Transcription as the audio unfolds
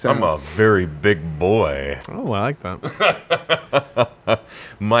I'm a very big boy. Oh, I like that.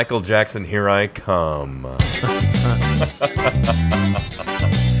 Michael Jackson, here I come.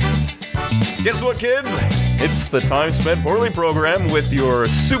 Guess what, kids? It's the Time Spent Poorly program with your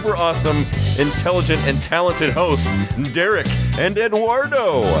super awesome, intelligent, and talented hosts, Derek and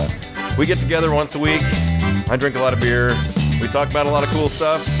Eduardo. We get together once a week. I drink a lot of beer. We talk about a lot of cool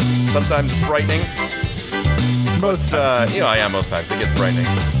stuff. Sometimes it's frightening. Most times it gets frightening.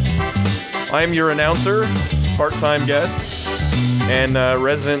 I am your announcer, part-time guest, and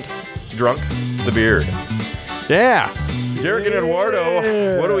resident drunk, the Beard. Yeah. Derek and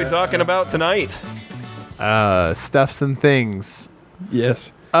Eduardo, what are we talking about tonight? Stuffs and things.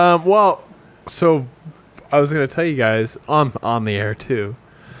 Yes. Well, so I was going to tell you guys on the air too.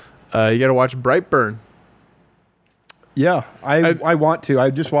 You got to watch Brightburn. Yeah, I want to.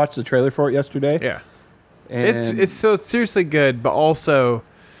 I just watched the trailer for it yesterday. Yeah. And It's seriously good, but also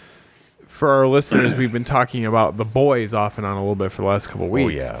for our listeners, we've been talking about The Boys off and on a little bit for the last couple of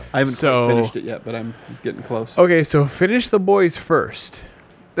weeks. Oh, yeah. I haven't quite finished it yet, but I'm getting close. Okay, so finish The Boys first.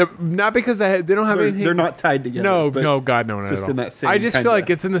 Not because they don't have anything. They're not tied together. No, God, no, not just at all. in that same I just kinda- feel like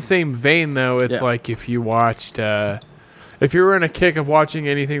it's in the same vein, though. It's Yeah. like if you watched, if you were in a kick of watching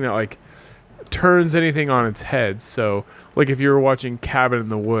anything that like turns anything on its head. So, like if you were watching Cabin in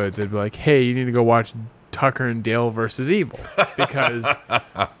the Woods, it'd be like, hey, you need to go watch Tucker and Dale versus Evil, because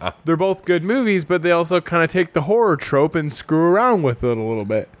they're both good movies, but they also kind of take the horror trope and screw around with it a little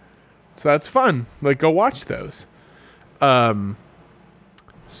bit. So that's fun. Like, go watch those.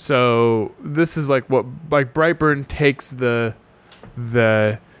 So this is like Brightburn takes the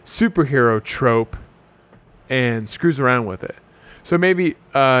superhero trope and screws around with it. So maybe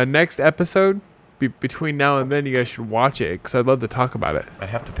next episode, between now and then, you guys should watch it, because I'd love to talk about it. I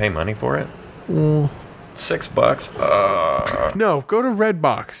have to pay money for it? $6? No, go to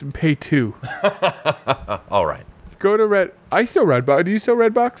Redbox and pay $2. All right. Go to I still Redbox. Do you still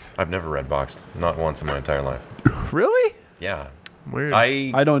Redbox? I've never Redboxed. Not once in my entire life. Really? Yeah. Weird.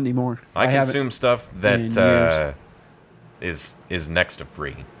 I don't anymore. I haven't consume stuff in that is next to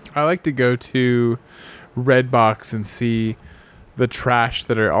free. I like to go to Redbox and see the trash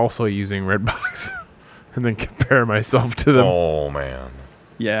that are also using Redbox, and then compare myself to them. Oh, man.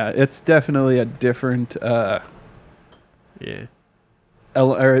 Yeah, it's definitely a different. Yeah.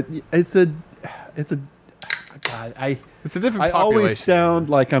 It's a. God, It's a different I population. always sound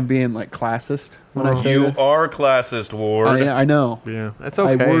like I'm being like classist when I say You this. are classist, Ward. I know. Yeah, that's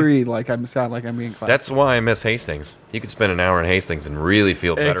okay. I worry like I sound like I'm being classist. That's why I miss Hastings. You could spend an hour in Hastings and really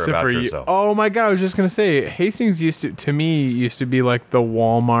feel better Except about for yourself. Oh my God, I was just gonna say, Hastings used to be like the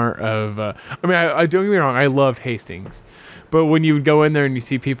Walmart of. I mean, I don't get me wrong, I loved Hastings, but when you would go in there and you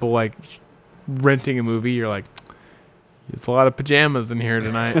see people like renting a movie, you're like, there's a lot of pajamas in here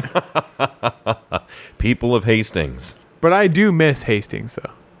tonight. People of Hastings. But I do miss Hastings,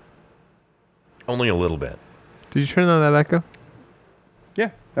 though. Only a little bit. Did you turn on that echo?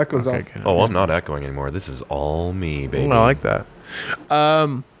 Yeah, that goes on. good. Oh, I'm not echoing anymore. This is all me, baby. I like that.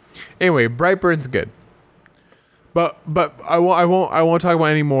 Anyway, Brightburn's good. But I won't talk about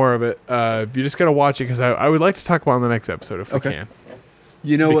any more of it. You just gotta watch it, because I would like to talk about it on the next episode if we can.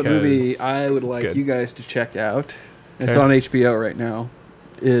 You know what Because movie I would like good. you guys to check out? It's Okay. on HBO right now.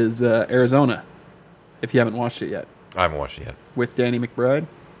 Is Arizona? If you haven't watched it yet, I haven't watched it yet. with Danny McBride.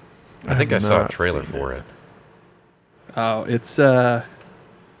 I think I have saw a not trailer seen for it. Oh, it's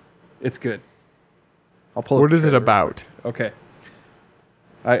good. I'll pull. up What the is it trailer. about? Okay.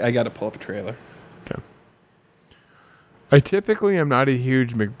 I got to pull up a trailer. Okay. I typically am not a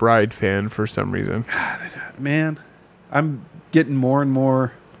huge McBride fan for some reason. Man, I'm getting more and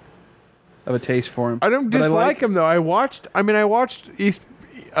more of a taste for him. I don't But dislike him though. I watched Eastbound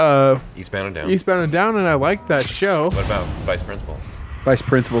and Down. Eastbound and Down, and I liked that show. What about Vice Principal? Vice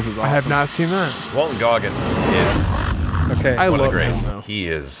Principals is awesome. I have not seen that. Walton Goggins is Okay. I one of love the him, greats. though. He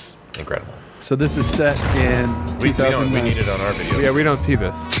is incredible. So this is set in We 2009. need it on our video. Yeah, we don't see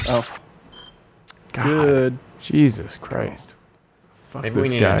this. Oh, God. good. Jesus Christ. Fuck Maybe we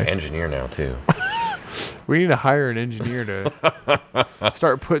this need guy. an engineer now, too. We need to hire an engineer to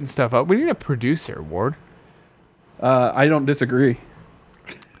start putting stuff up. We need a producer, Ward. I don't disagree.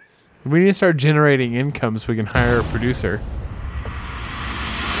 We need to start generating income so we can hire a producer.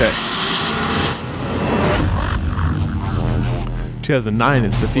 Okay. 2009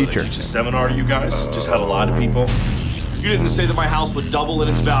 is the Did future. I teach a seminar to you guys? Just had a lie to people? You didn't say that my house would double in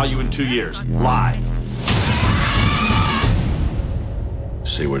its value in 2 years. Lie.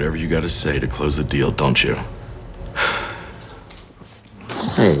 Say whatever you gotta say to close the deal, don't you?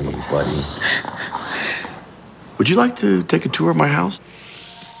 Hey, buddy. Would you like to take a tour of my house?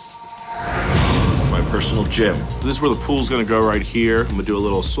 personal gym. This is where the pool's gonna go right here. I'm gonna do a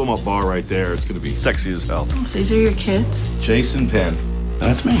little swim-up bar right there. It's gonna be sexy as hell. So these are your kids? Jason Penn.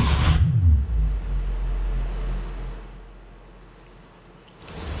 That's me.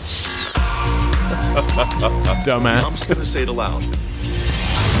 I'm Dumbass. just gonna say it aloud.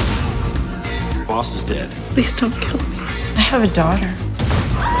 Your boss is dead. Please don't kill me. I have a daughter.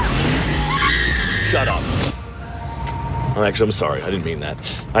 Shut up. Well, actually, I'm sorry. I didn't mean that.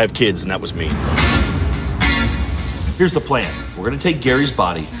 I have kids, and that was mean. Here's the plan. We're gonna take Gary's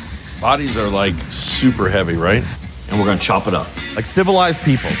body. Bodies are like super heavy, right? And we're gonna chop it up. Like civilized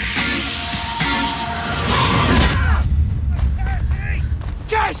people.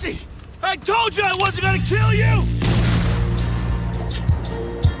 Cassie! I told you I wasn't gonna kill you!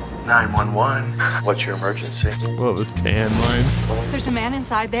 911. What's your emergency? What was tan lines? There's a man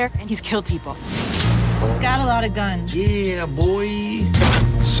inside there, and he's killed people. He's got a lot of guns. Yeah, boy.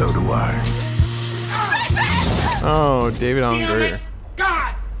 So do I. Oh, David Allen Greer.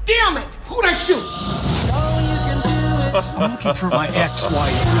 God damn it! Who'd I shoot? I'm looking for my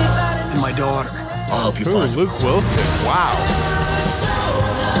ex-wife and my daughter. I'll help you Ooh, find Luke Wilson. Wow.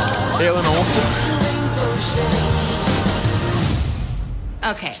 Caitlin Olsen.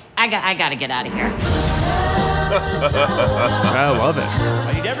 Okay, I gotta get out of here. I love it.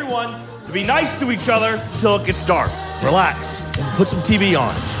 I need everyone to be nice to each other until it gets dark. Relax and put some TV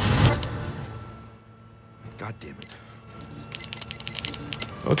on. God damn it.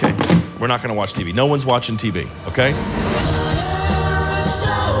 Okay. We're not gonna watch TV. No one's watching TV, okay?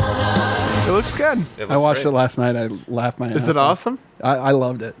 It looks good. I watched it last night. I laughed my ass Is it off. awesome? I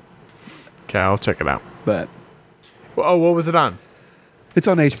loved it, Okay, I'll check it out. but Oh, what was it on? it's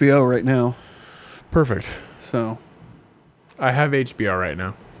on HBO right now. Perfect. So I have HBO right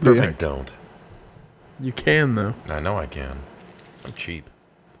now. Yeah. I don't. You can, though. I know I can. I'm cheap.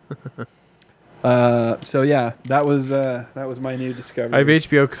 so yeah, that was my new discovery. I have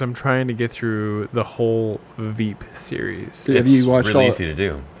HBO because I'm trying to get through the whole Veep series. Have It's you watched really all- easy to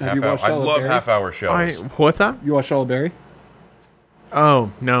do. have you Half hour. watched I all of love Barry? half-hour shows. What's that? You watched all of Barry?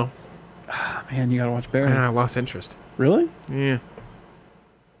 Oh, no. Man, you gotta watch Barry. Man, I lost interest. Really? Yeah.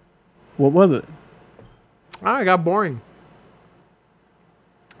 What was it? Oh, it got boring.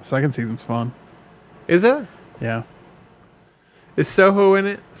 Second season's fun. Is it? Yeah. Is Soho in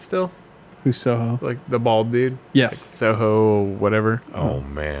it still? Who's Soho? Like the bald dude? Yes. Soho, whatever. Oh,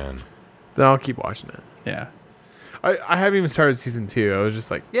 man. Then I'll keep watching it. Yeah. I haven't even started season 2. I was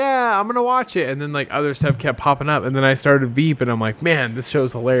just like, yeah, I'm going to watch it. And then like other stuff kept popping up. And then I started Veep and I'm like, man, this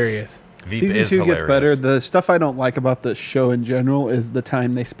show's hilarious. Veep Season is 2 gets better. hilarious. The stuff I don't like about the show in general is the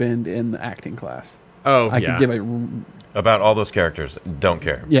time they spend in the acting class. Oh, I yeah. could give a About all those characters. Don't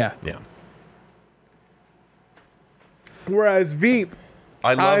care. yeah. Yeah. Whereas Veep,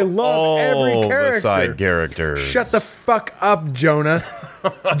 I love, I love all every character. the side characters. shut the fuck up, Jonah.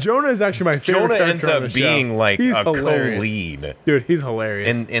 Jonah is actually my favorite Jonah character ends on up the show. being like He's a hilarious. co-lead. Dude, he's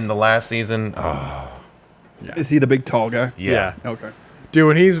hilarious. In the last season, oh, Is he the big tall guy? yeah. Okay. Dude,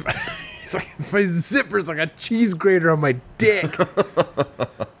 when he's like, my zipper's like a cheese grater on my dick.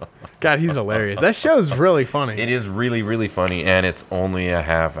 God, he's hilarious. That show's really funny. It is really, really funny, and it's only a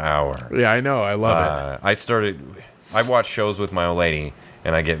half hour. Yeah, I know. I love it. I watch shows with my old lady,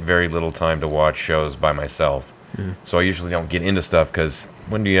 and I get very little time to watch shows by myself. So I usually don't get into stuff because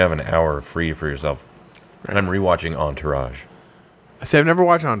when do you have an hour free for yourself? And I'm rewatching Entourage. See, I've never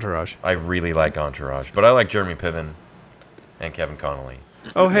watched Entourage. I really like Entourage, but I like Jeremy Piven and Kevin Connolly.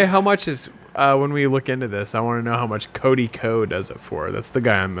 Oh, hey, how much is, when we look into this, I want to know how much Cody Ko does it for. That's the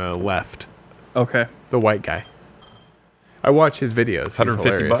guy on the left, Okay. the white guy. I watch his videos. He's $150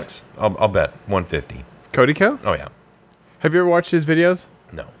 hilarious. I'll bet 150. Cody Ko? Oh yeah. Have you ever watched his videos?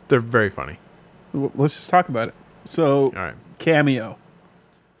 No. They're very funny. Let's just talk about it. So, All right. Cameo.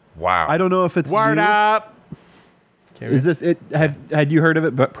 Wow. I don't know if it's Word new. up! Is this it? Had you heard of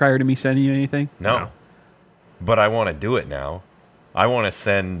it? But prior to me sending you anything? No. But I want to do it now. I want to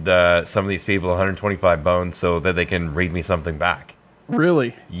send some of these people 125 bones so that they can read me something back.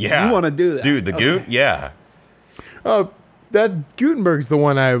 Really? Yeah. You want to do that, Dude, the Goot? Yeah. Oh, that Gutenberg's the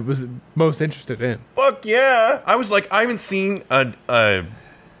one I was most interested in. Fuck yeah. I was like, I haven't seen a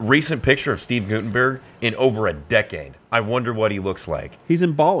recent picture of Steve Gutenberg in over a decade. I wonder what he looks like. He's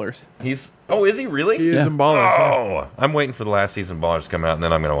in Ballers. Oh, is he really? He is Yeah. in Ballers. yeah. Oh, I'm waiting for the last season of Ballers to come out, and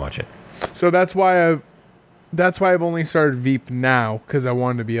then I'm going to watch it. So that's why I've only started Veep now, because I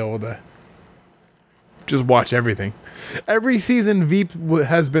wanted to be able to just watch everything. Every season Veep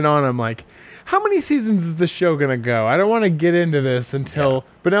has been on, I'm like, how many seasons is this show gonna go? I don't want to get into this until.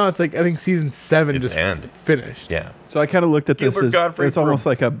 But now it's like I think season 7 It's just the end. finished. Yeah. So I kind of looked at this Gilbert as Gottfried it's almost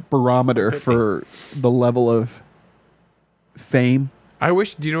like a barometer for the level of fame. I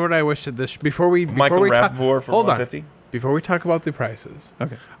wish. Do you know what I wish at this before we Michael talk? Rappaport for Hold on. $150. Before we talk about the prices,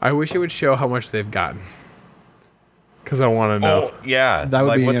 Okay. I wish it would show how much they've gotten. Because I want to know. Oh, yeah. That would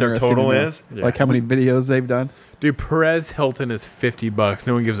like be what their interesting total to know. is. Yeah. Like how many videos they've done. Dude, Perez Hilton is $50.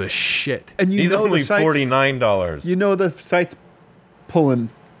 No one gives a shit. And He's only $49. You know the site's pulling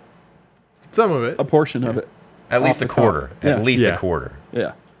Some of it. a portion of it. At least off a the quarter. top. Yeah. At least Yeah. a quarter.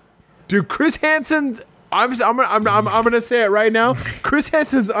 Yeah. Dude, Chris Hansen's. I'm gonna say it right now. Chris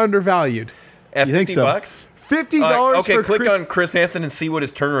Hansen's undervalued. At You think $50? so? $50 Okay, for click Chris. on Chris Hansen and see what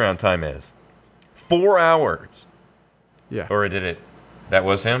his turnaround time is. 4 hours. Yeah. Or did it? That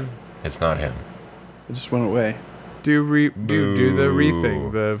was him? It's not him. It just went away. Do the re Boo.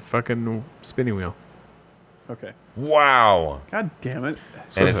 thing, the fucking spinning wheel. Okay. Wow. God damn it.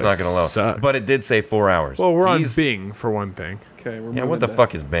 And it's not going to load. sucks. But it did say 4 hours. Well, we're on He's- Bing for one thing. Okay. We're Yeah, moving what the to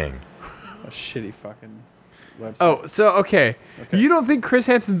fuck is Bing? A shitty fucking website. Oh, so okay. You don't think Chris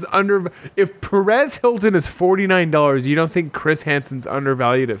Hansen's under? If Perez Hilton is $49, you don't think Chris Hansen's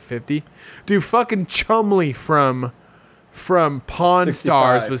undervalued at 50? Dude, fucking Chumley from Pawn 65.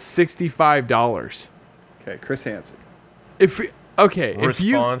 Stars was $65. Okay. Chris Hansen. If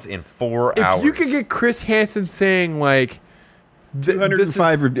Responds in 4 hours. if you could get Chris Hansen saying like, this is,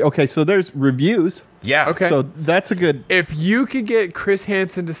 205 reviews. Okay. So there's reviews. Yeah. Okay. So that's a good. if you could get Chris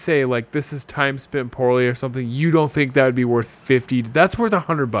Hansen to say like this is time spent poorly or something, you don't think that would be worth 50? That's worth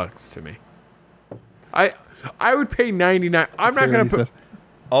 $100 to me. I would pay 99. I'm not gonna put.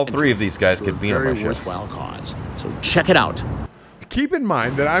 All three of these guys could be on my Very show. worthwhile cause. So check it out. Keep in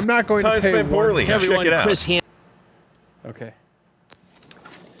mind that I'm not going Time to pay spent poorly. one- Check it out. Chris Okay.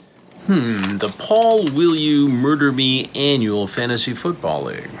 The Paul Will You Murder Me Annual Fantasy Football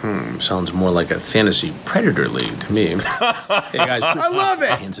League. Sounds more like a fantasy predator league to me. Hey guys, I love it.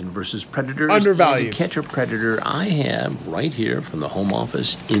 Hansen versus Predators. Undervalued. And to catch a predator, I have right here from the home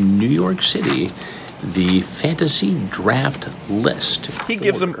office in New York City the fantasy draft list. He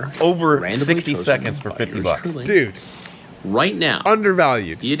gives them Order. over Randomly 60 chosen seconds for by $50. yours truly. Dude, Right now,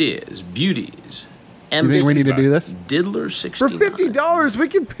 undervalued. it is Beauties. You think we need to do this? Diddler For 69. $50, we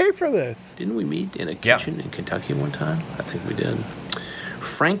can pay for this. Didn't we meet in a Yeah. kitchen in Kentucky one time? I think we did.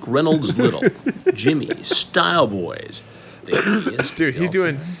 Frank Reynolds Little, Jimmy, Style Boys. Dude, he's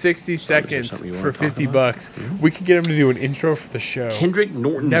doing 60 seconds something you for wanna talk $50. We could get him to do an intro for the show. Kendrick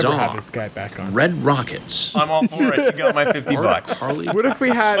Norton Never Czar, have this guy back on. Red Rockets. I'm all for it. You got my $50. Harley. What if we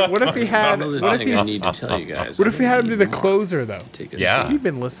had? What if he had? Another What if thing I he's? need to tell you guys. What if we had him do the Mark, closer though? take a Yeah. seat You've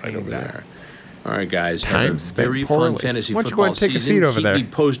been listening right to over that. there. All right, guys. Time Have a spent very poorly. fun fantasy Why don't you go football and take a season. seat over Keep there? me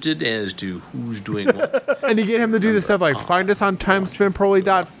posted as to who's doing what. And you get him to do the stuff like find us on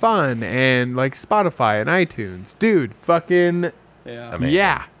timespentpoorly.fun and like Spotify and iTunes. Dude, fucking Amazing.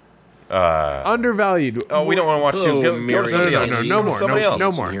 yeah. Undervalued. Oh, we don't want to watch two. Go Mary to somebody no, else. no, no more, Somebody else.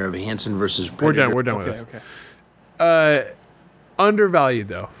 no more. Here of Hansen versus We're Predator. done. We're done with Okay. this. Okay. Undervalued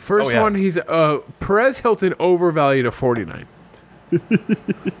though. First Oh, yeah. one, he's Perez Hilton overvalued at 49.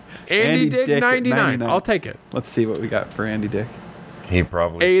 Andy Dick Dick at 99. 99. I'll take it. Let's see what we got for Andy Dick. He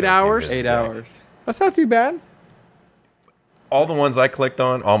probably 8 should see hours? this 8 dick. hours. That's not too bad. All the ones I clicked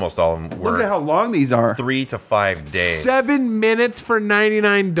on, almost all of them Look at how were long these are. 3 to 5 days. 7 minutes for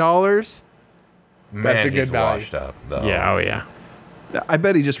 $99. Man, That's a good he's value. washed up, though. Yeah, oh yeah. I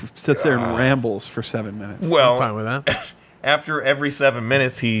bet he just sits there and rambles for 7 minutes. Well, I'm fine with that. after every 7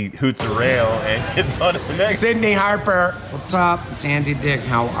 minutes, he hoots a rail and gets on to the next. Sydney Harper, what's up? It's Andy Dick.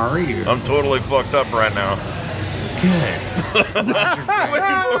 How are you? I'm totally fucked up right now. Good.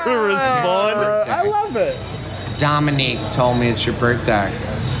 Respond. I love it. Dominique told me it's your birthday.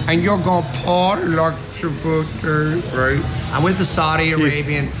 And you're going to party like it's your birthday, right? I'm with the Saudi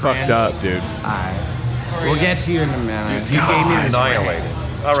Arabian He's prince. fucked up, dude. We'll get to you in a minute. You gave me this ring. Annihilated.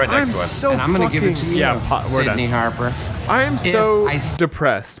 All right, I'm next one. so And I'm going to give it to you, Yeah, we're Sydney done. Harper. I am so If I-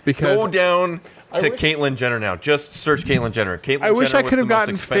 depressed because Go down to wish- Caitlyn Jenner now. Just search Caitlyn Jenner. Caitlyn I wish Jenner I was could have the most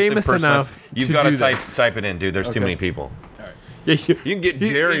gotten expensive famous person. enough You've to got to do type, this. type it in, dude. There's too many people. Yeah, You can get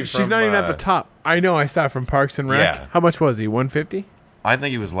Jerry She's from, not even at the top. I know. I saw it from Parks and Rec. Yeah. How much was he? 150. I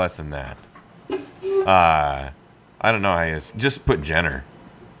think he was less than that. I don't know how he is. Just put Jenner.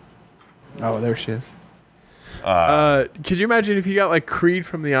 Oh, there she is. Could you imagine if you got like Creed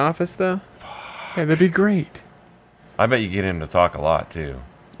from The Office though? Yeah, that'd be great. I bet you get him to talk a lot, too.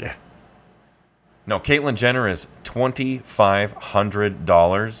 Yeah. No, Caitlyn Jenner is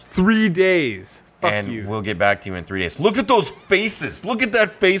 $2,500. 3 days. and you. we'll get back to you in 3 days. Look at those faces. Look at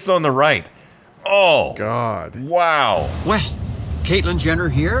that face on the right. Oh. God. Wow. Well, Caitlyn Jenner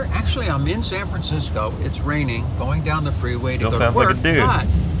here. Actually, I'm in San Francisco. It's raining, going down the freeway Still to go sounds to work. like a dude. But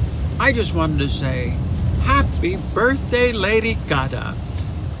I just wanted to say, happy birthday, Lady Gaga.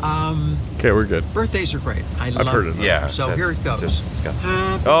 Okay, we're good. Birthdays are great. I've heard it. Yeah. So that's here it goes. Just disgusting.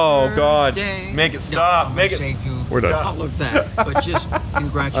 Happy Oh, God. birthday. Make it stop. No, Make it save you We're done. all of that, but just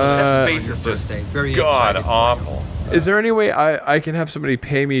congratulations face on your is just birthday. Very God excited for awful. Is there any way I can have somebody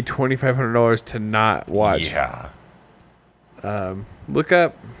pay me $2,500 to not watch? Yeah. Look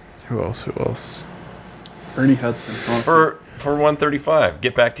up. Who else? Ernie Hudson. For 135.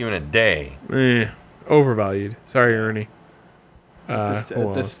 Get back to you in a day. Overvalued. Sorry, Ernie. At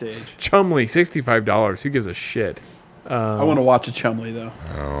who this else? stage. Chumley, $65. Who gives a shit? I want to watch a Chumley, though.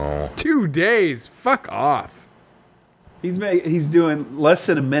 Oh. 2 days. Fuck off. He's doing less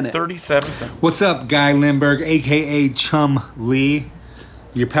than a minute. 37 seconds. What's up, Guy Lindbergh, a.k.a. Chum Lee?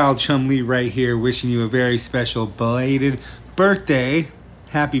 Your pal Chum Lee right here, wishing you a very special belated birthday.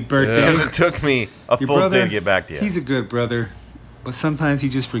 Happy birthday. Because it took me a Your full brother, day to get back to you. He's a good brother, but sometimes he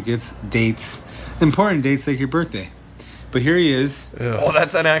just forgets dates. Important dates like your birthday. But here he is. Oh,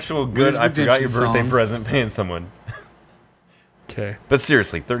 that's an actual good. his I forgot your redemption birthday song. present paying someone. Okay. But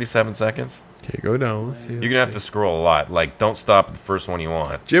seriously, 37 seconds? Okay, go down. Let's see. You're going to have to scroll a lot. Like, don't stop at the first one you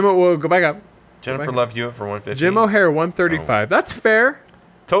want. Jim, we'll go back up. Jennifer Love Hewitt for 150. Jim O'Hare, 135. That's fair.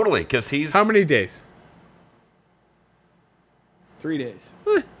 Totally, because he's... How many days? 3 days.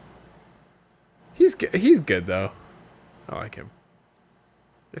 He's good, though. I like him.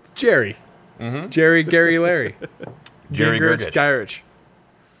 It's Jerry. Mm-hmm. Jerry, Gary, Larry. Jerry Gyrich.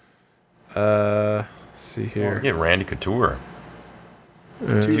 Let's see here. Yeah, Randy Couture.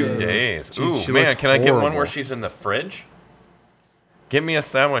 2 days. Jeez, Ooh, she man, looks can I get one horrible. where she's in the fridge? Give me a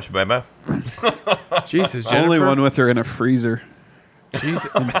sandwich, baby. Jesus, Jennifer. Only one with her in a freezer. Jesus.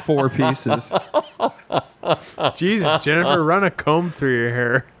 In 4 pieces. Jesus, Jennifer, run a comb through your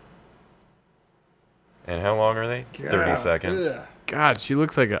hair. And how long are they? 30 seconds. God, she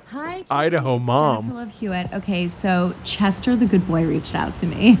looks like a Hi, Idaho it's mom. Jennifer Love Hewitt. Okay, so Chester the good boy reached out to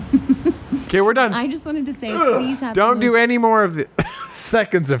me. Okay, we're done. I just wanted to say, please have Don't do any more of the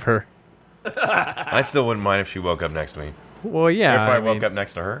seconds of her. I still wouldn't mind if she woke up next to me. Well, yeah. If I woke up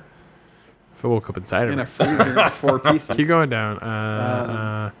next to her. If I woke up inside of In her. a freezer in 4 pieces. Keep going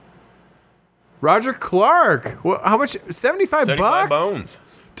down. Roger Clark. How much? 75 75 bucks? bones.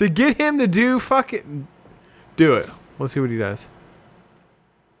 To get him to do fucking... Do it. Let's see what he does.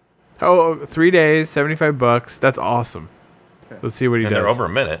 Oh, 3 days, 75 bucks. That's awesome. Let's see what he And does. they're over a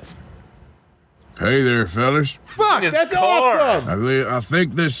minute. Hey there, fellas. Fuck, that's awesome. I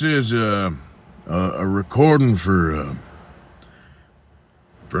think this is a recording for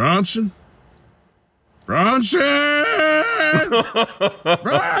Bronson. Bronson!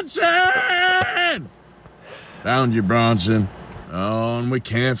 Bronson! Found you, Bronson. Oh, and we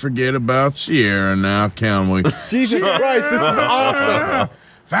can't forget about Sierra now, can we? Jesus Christ, this is awesome.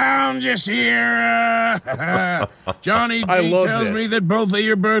 Found you, Sierra. Johnny I G love tells this. me that both of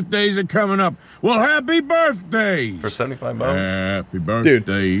your birthdays are coming up. Well, happy birthday. For 75 bones? Happy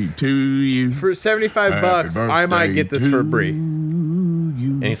birthday to you. For 75 Happy bucks, I might birthday get this for to Brie.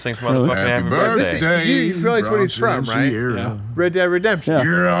 And he sings motherfucking happy birthday. Listen, you realize what he's from, Bronson and right? Sierra. Red Dead Redemption.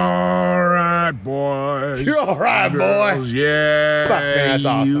 You're all right, boys. You're all right, boy. Girls, yeah. Fuck, man, that's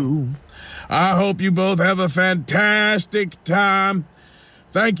awesome. you. I hope you both have a fantastic time.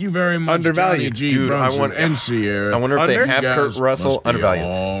 Thank you very much, Undervalued. Johnny G. Dude, Bronson and Sierra. I wonder if they Under? have You Kurt guys Russell must be undervalued.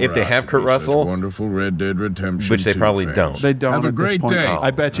 all If they right have to Kurt be such Russell, wonderful Red Dead Redemption which they 2 probably fans. don't. They don't Have a at this great point. day.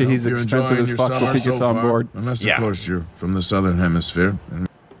 I bet you he's Hope you're expensive enjoying as your fuck if summer he gets so on far. board. Unless, Yeah. of course, you're from the Southern Hemisphere.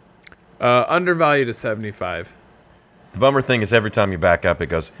 Undervalued is 75. The bummer thing is every time you back up, it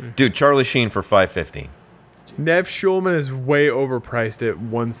goes, dude, Charlie Sheen for 550. Nev Schulman is way overpriced at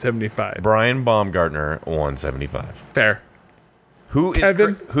 175. Brian Baumgartner, 175. Fair.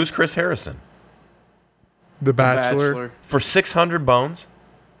 Who's Chris Harrison? The Bachelor. For 600 bones?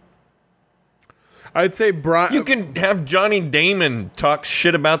 I'd say Brian. You can have Johnny Damon talk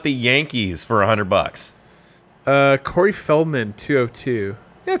shit about the Yankees for $100. Corey Feldman, 202.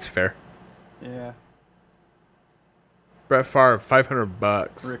 Yeah, that's fair. Yeah. Brett Favre, 500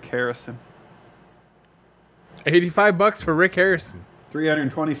 bucks. Rick Harrison. 85 bucks for Rick Harrison.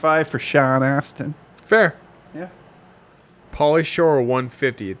 325 for Sean Astin. Fair. Yeah. Pauly Shore,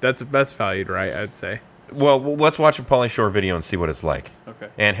 150. That's valued, right? I'd say. Well, let's watch a Pauly Shore video and see what it's like. Okay.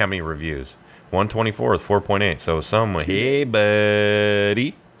 And how many reviews. 124 is 4.8. So hey,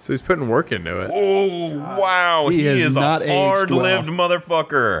 buddy. So he's putting work into it. Oh, wow. He is not a aged hard-lived well.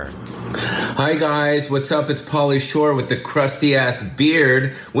 motherfucker. Hi guys, what's up? It's Pauly Shore with the crusty ass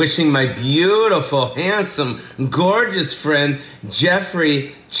beard, wishing my beautiful, handsome, gorgeous friend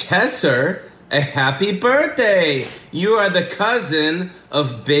Jeffrey Chesser a happy birthday. You are the cousin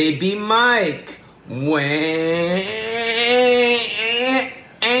of baby Mike.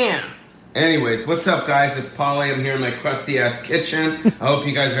 Anyways, what's up, guys? It's Pauly. I'm here in my crusty ass kitchen. I hope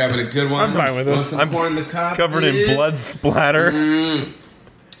you guys are having a good one. I'm fine with this. I'm corn in the cup. Covered in blood splatter.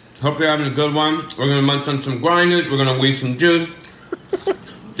 Hope you're having a good one. We're gonna munch on some grinders. We're gonna weave some juice.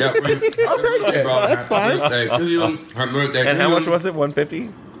 Yeah, I'll take it. That's fine. Happy birthday. And how much was it?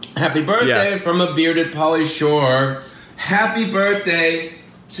 $150? Happy birthday from a bearded Pauly Shore. Happy birthday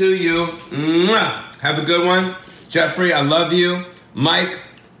to you. Mwah. Have a good one. Jeffrey, I love you. Mike,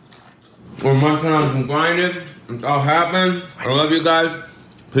 we're munching on some grinders. It's all happening. I love you guys.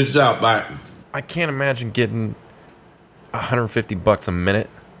 Peace out. Bye. I can't imagine getting $150 a minute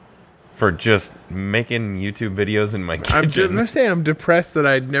for just making YouTube videos in my kitchen. I'm depressed that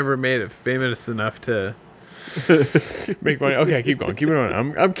I'd never made it famous enough to make money. Okay, keep going. Keep it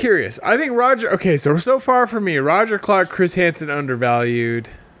on. I'm curious. I think Roger. Okay, so far for me, Roger Clark, Chris Hansen undervalued.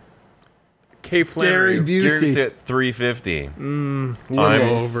 K. Flannery, Gary's at $350. I'm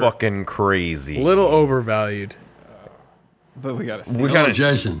fucking crazy. Little overvalued. But we got to. Hello,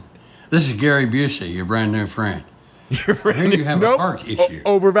 Jason. This is Gary Busey, your brand new friend. I hear you have a heart issue.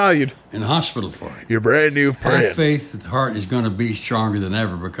 Overvalued. In the hospital for it. Your brand new friend. Have faith that the heart is going to be stronger than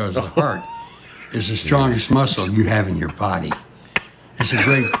ever because the heart is the strongest muscle you have in your body. It's a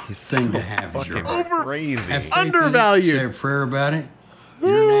great thing to have. As your heart. Crazy. Have faith Undervalued. in it. Say a prayer about it.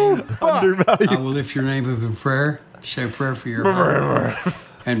 Your name. Undervalued. I will lift your name up in prayer. Say a prayer for your heart.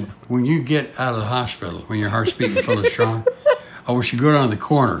 And when you get out of the hospital, when your heart's beating full of strong, I wish you'd go down to the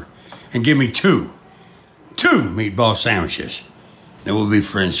corner and give me two meatball sandwiches. Then we'll be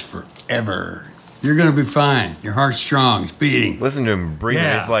friends forever. You're going to be fine. Your heart's strong. It's beating. Listen to him breathing.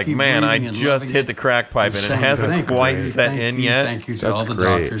 Yeah, He's like, keep man, I breathing and just loving hit the crack pipe and it hasn't quite set in yet. Thank you to all the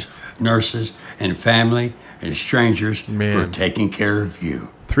doctors, nurses, and family and strangers who are taking care of you.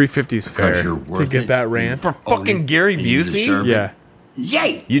 $350's fair you're worth to get it. that rant. For fucking Gary Busey? Yeah.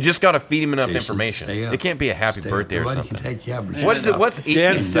 Yay! You just got to feed him enough Jason, information. stay up. It can't be a happy birthday or Nobody something. can take you out, but What is it? What's 18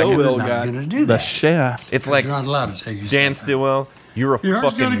 Dan seconds? Stillwell not got gonna do the that. shaft. It's like You're not allowed to take you. Dan Stillwell, you're a Your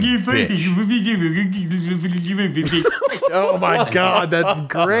heart's fucking gonna give bitch. Oh my God, that's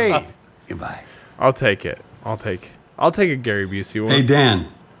great. Goodbye. I'll take it. I'll take a Gary Busey one. Hey Dan,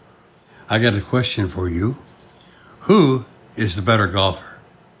 I got a question for you. Who is the better golfer?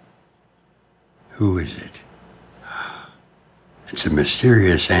 Who is it? It's a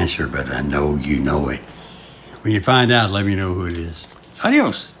mysterious answer, but I know you know it. When you find out, let me know who it is.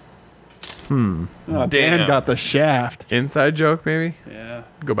 Adios. Oh, Dan got the shaft. Inside joke, maybe? Yeah.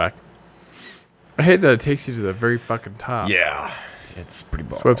 Go back. I hate that it takes you to the very fucking top. Yeah, it's pretty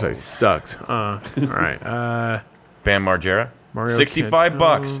This balls. website sucks. All right. Bam Margera. Mario $65.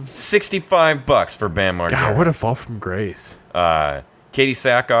 Cantone. $65 for Bam Margera. God, what a fall from grace. Katie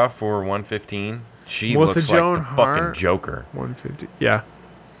Sackhoff for $115. She Melissa looks Joan like the fucking Hart, Joker. $150. Yeah.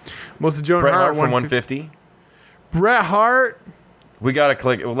 Melissa Joan Bret Hart Hart for $150. Bret Hart. We gotta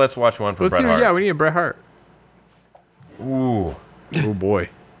click. Well, let's watch one for Bret Hart. Yeah, we need a Bret Hart. Ooh. Oh boy.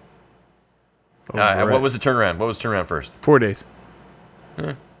 What was the turnaround? What was the turnaround first? 4 days.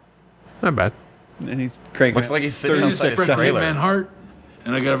 Not bad. And he's cranking. Looks like he's sitting This is outside his Brett trailer. Man Hart,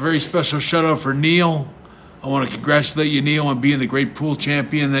 and I got a very special shout out for Neil. I want to congratulate you, Neil, on being the great pool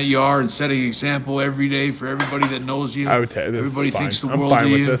champion that you are and setting an example every day for everybody that knows you. I would tell you, this is Everybody fine. thinks the I'm world fine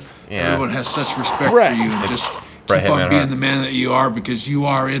of with you. this. Yeah. Everyone has such respect Brett. for you. And just Brett keep on Hitman being Hart. the man that you are because you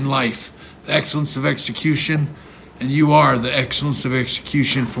are in life. The excellence of execution. And you are the excellence of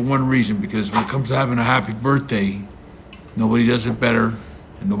execution for one reason, because when it comes to having a happy birthday, nobody does it better,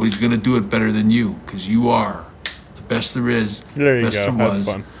 and nobody's going to do it better than you, because you are the best there is, There you best go. there That's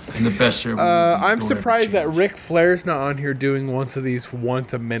was, fun. and the best there will be. I'm Don't ever surprised that change. Ric Flair's not on here doing once of these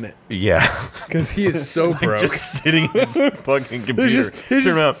once a minute. Yeah. Because he is so broke. Just sitting in his fucking computer. He's Turn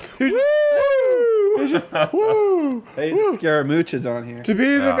him out. Woo! Hey, the Scaramouche on here. To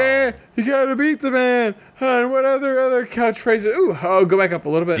be the man, you gotta beat the man. And what other catchphrases? Ooh, oh, go back up a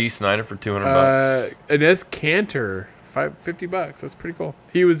little bit. D. Snyder for $200. Inez Cantor, $50. That's pretty cool.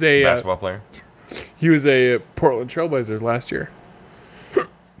 He was a Basketball player. He was a Portland Trailblazers last year.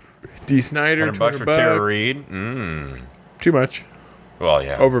 D. Snyder, $100 for $200. Tara Reid. Too much. Well,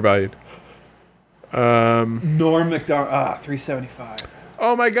 yeah. Overvalued. Norm McDonald. $375.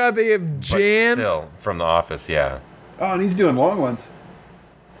 Oh my God, they have But Jan. still, from The Office, yeah. Oh, and he's doing long ones.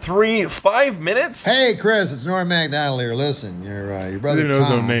 5 minutes? Hey, Chris, it's Norm MacDonald here. Listen, your brother He knows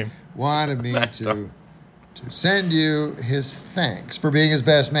his own Tom name. wanted me to send you his thanks for being his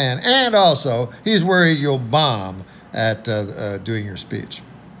best man, and also he's worried you'll bomb at doing your speech.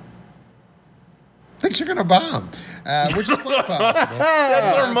 Thinks you're going to bomb, which is quite possible.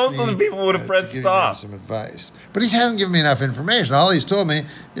 That's where most of the people would have pressed stop. Some advice, but he hasn't given me enough information. All he's told me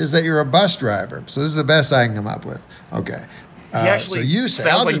is that you're a bus driver. So this is the best I can come up with. Okay. He actually so you say,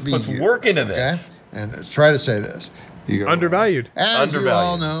 sounds I'll like just he be puts you, work into this. Okay? And try to say this. You go, Undervalued. As you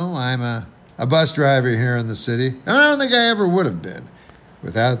all know, I'm a bus driver here in the city, and I don't think I ever would have been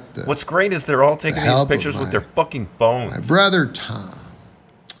without the What's great is they're all taking these help of pictures with my- their fucking phones. my brother Tom.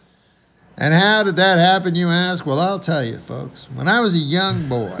 And how did that happen, you ask? Well, I'll tell you, folks. When I was a young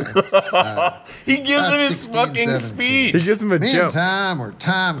boy, He gives about him his 16, fucking 17, speech. He gives him a me joke. and Tom were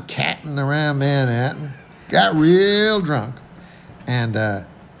Tom-catting around Manhattan, got real drunk, and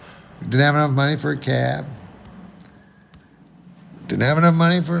didn't have enough money for a cab. Didn't have enough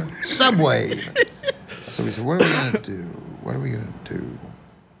money for a subway even. So we said, what are we going to do? What are we going to do?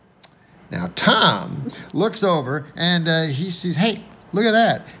 Now, Tom looks over and he sees, hey, look at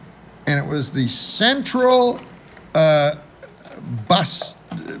that. And it was the central bus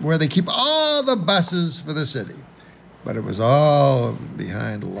where they keep all the buses for the city. But it was all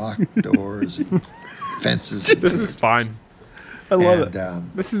behind locked doors and fences. And This is fine. I love and,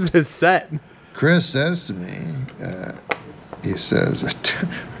 it. This is his set. Chris says to me, he says,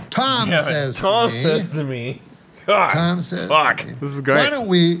 Tom says to me, God, Tom says, fuck. to me, This is great. why don't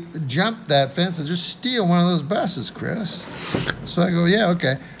we jump that fence and just steal one of those buses, Chris? So I go, yeah,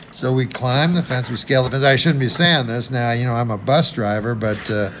 okay. So we climb the fence, we scale the fence. I shouldn't be saying this now, I'm a bus driver, but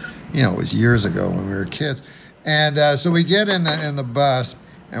it was years ago when we were kids. And so we get in the bus,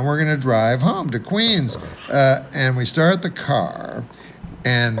 and we're going to drive home to Queens. And we start the car,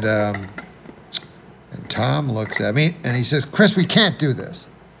 and Tom looks at me, and he says, Chris, we can't do this.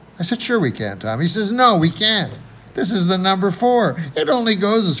 I said, sure we can, Tom. He says, no, we can't. This is the number 4. It only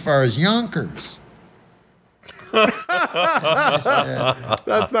goes as far as Yonkers. I said,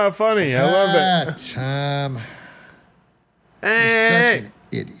 That's not funny. I love it. Tom, Hey.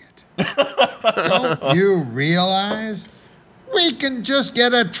 you're such an idiot. Don't you realize we can just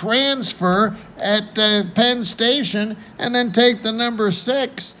get a transfer at Penn Station and then take the number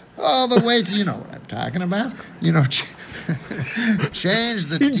 6 all the way to, you know what I'm talking about? Change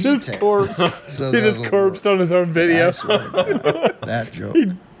the He details. just corpsed. So He just that'll corpsed on his own I video. swear to God, that joke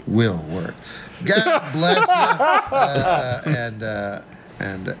will work. God bless you,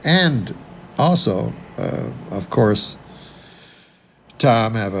 and also, of course,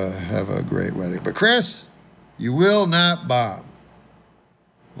 Tom, have a great wedding. But Chris, you will not bomb.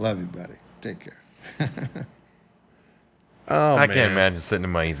 Love you, buddy. Take care. Oh, I man. can't imagine sitting in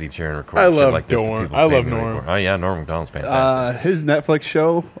my easy chair and I recording shit love like this. to Norm. people I pay love me Norm. for. Oh yeah, Norm MacDonald's fantastic. His Netflix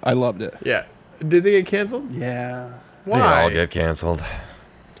show, I loved it. Yeah. Did they get canceled? Yeah. They Why? all get canceled.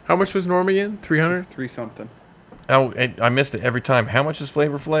 How much was Norm again? 300? 3 something. Oh, and I missed it every time. How much is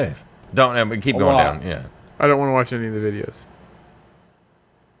Flavor Flav? Don't keep A going lot. down. Yeah, I don't want to watch any of the videos.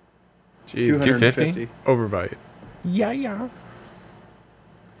 Jeez. 250? Overvalued. Yeah.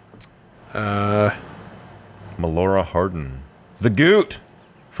 Melora Hardin, the Goot,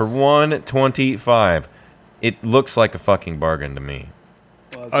 for $125. It looks like a fucking bargain to me.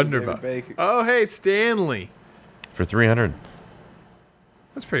 Undervalued. Oh, hey, Stanley. For $300.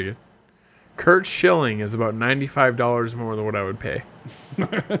 That's pretty good. Kurt Schilling is about $95 more than what I would pay.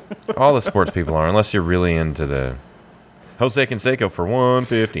 All the sports people are, unless you're really into the Jose Canseco for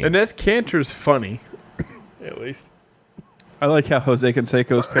 $150. Ines Cantor's funny, at least. I like how Jose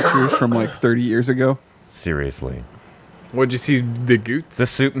Canseco's pictures from like 30 years ago. Seriously. What'd you see? The Goots? The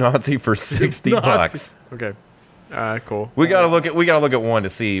Soup Nazi for $60. Okay. Cool. We gotta look at one to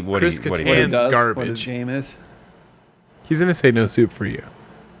see what Chris he Kattan's does. garbage. What his game is. He's gonna say no soup for you.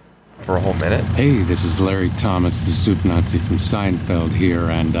 For a whole minute? Hey, this is Larry Thomas, the Soup Nazi from Seinfeld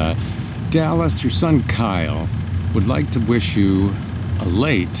here, and Dallas, your son Kyle, would like to wish you a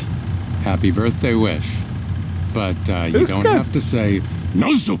late happy birthday wish. But you don't have to say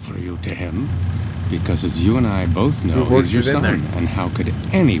no soup for you to him, because as you and I both know, he's your son, and how could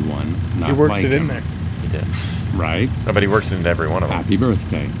anyone not like him? He did. Right? Oh, but he works in every one of them. Happy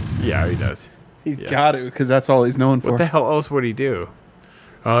birthday. Yeah, he does. He's got to, because that's all he's known for. What the hell else would he do?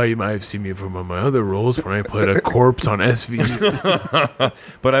 Oh, you might have seen me from my other roles when I played a corpse on SVU.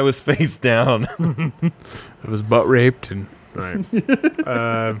 But I was face down. I was butt raped and. All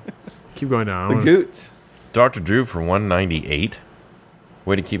right. Keep going down. The Goots. Dr. Drew for $198.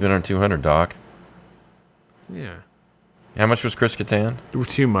 Way to keep it on 200, Doc. Yeah. How much was Chris Kattan?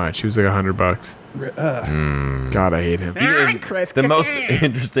 Too much. He was like $100. God, I hate him. The most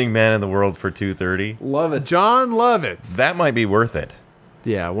interesting man in the world for $230. Lovitz. John Lovitz. That might be worth it.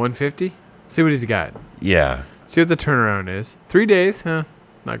 Yeah, $150. See what he's got. Yeah. See what the turnaround is. 3 days, huh?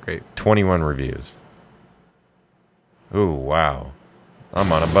 Not great. 21 reviews. Ooh, wow.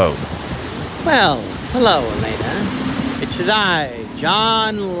 I'm on a boat. Well, hello, Elena. It is I,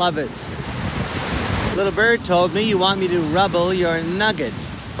 John Lovitz. Little bird told me you want me to rubble your nuggets.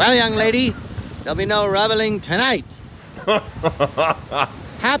 Well, young lady, there'll be no rubbling tonight.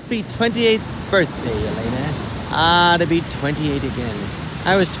 Happy 28th birthday, Elena. Ah, to be 28 again.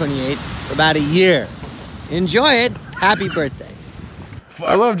 I was 28 for about a year. Enjoy it. Happy birthday.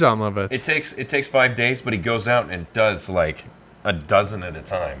 I love John Lovitz. It takes 5 days, but he goes out and does like a dozen at a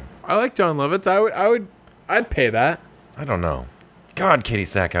time. I like John Lovitz. I'd pay that. I don't know. God, Katie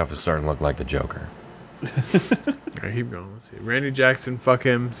Sackhoff is starting to look like the Joker. Alright, keep going. Let's see. Randy Jackson, fuck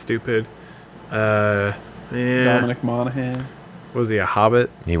him, stupid. Yeah. Dominic Monaghan. Was he a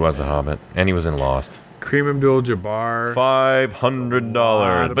Hobbit? He was a Hobbit, and he was in Lost. Kareem Abdul-Jabbar.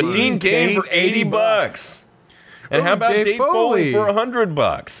 $500. But Dean Cain for $80. And how about Dave Foley for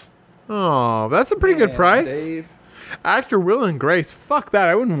 $100? Oh, that's a pretty good price. Dave. Actor Will and Grace. Fuck that.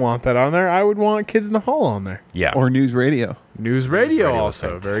 I wouldn't want that on there. I would want Kids in the Hall on there. Yeah. Or News Radio. News Radio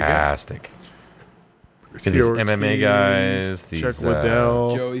also. Very good. Fantastic. These MMA guys. Chuck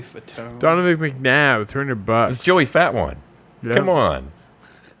Liddell. Joey Fatone. Donovan McNabb, $300. It's Joey Fat One. Yeah. Come on.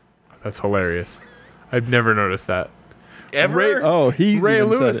 That's hilarious. I've never noticed that. Ever? He's Ray even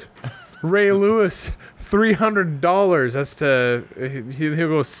Lewis. said it. Ray Lewis, $300. That's he'll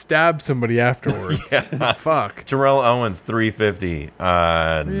go stab somebody afterwards. Yeah. Fuck. Terrell Owens, $350.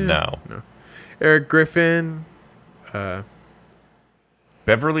 No. Eric Griffin.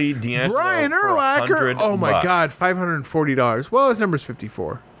 Beverly D'Angelo. Brian for Urlacher. Oh my $100. God, $540. Well, his number's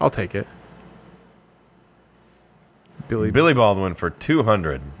 54. I'll take it. Billy Baldwin for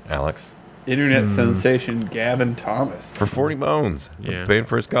 $200. Alex. Internet sensation Gavin Thomas. For 40 bones. Yeah. Paying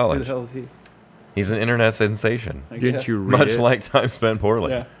for his Who college. the hell is he? He's an internet sensation. Didn't you read Much it? like Time Spent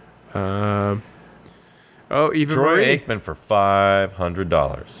Poorly. Yeah. Eva Troy Marie. Aikman for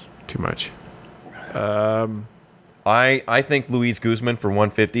 $500. Too much. I think Luis Guzman for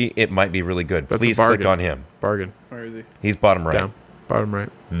 $150. It might be really good. That's Please a bargain. click on him. Bargain. Where is he? He's bottom right. Down. Bottom right.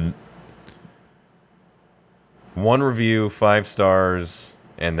 One review, 5 stars,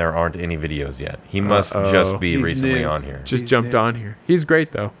 and there aren't any videos yet. He must just be He's recently new. on here. Just jumped on here. He's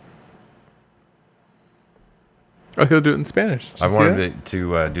great though. Oh, he'll do it in Spanish. Did you I see wanted that?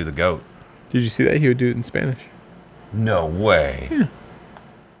 to do the GOAT. Did you see that? He would do it in Spanish. No way. Yeah.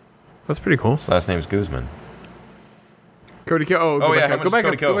 That's pretty cool. His last name's Guzman. Cody Kill. Oh, Oh, go yeah, back how up. much Go is back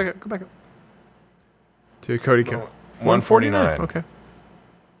Cody up. Kill? Go back up. Go back up. To Cody Kill. 149. Okay.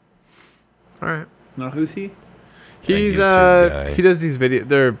 All right. No, who's he? He's YouTube guy. he does these video.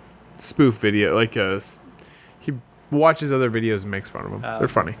 They're spoof video. Like he watches other videos and makes fun of them. They're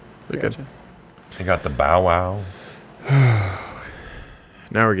funny. They're Gotcha. good. They got the Bow Wow.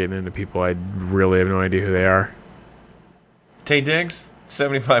 Now we're getting into people I really have no idea who they are. Tay Diggs,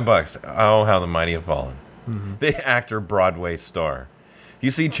 $75. Oh, how the mighty have fallen. Mm-hmm. The actor Broadway star.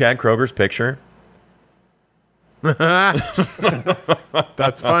 You see Chad Kroger's picture? That's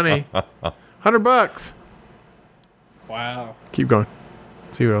funny. $100. Wow. Keep going.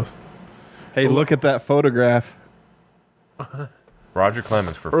 See who else. Hey, look at that photograph. Roger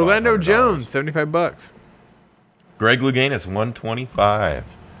Clemens for Orlando $500. Jones, $75. Greg Louganis, $125. I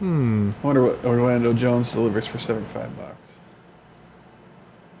wonder what Orlando Jones delivers for $75.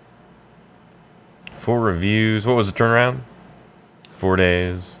 4 reviews. What was the turnaround? 4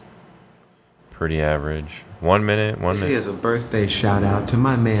 days. Pretty average. 1 minute. 1 This minute. is a birthday shout out to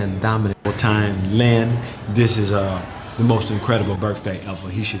my man Dominic Time Lynn. This is the most incredible birthday ever.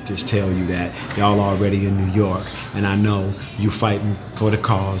 He should just tell you that. Y'all already in New York, and I know you fighting for the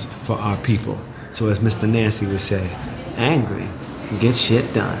cause for our people. So as Mr. Nancy would say, angry, get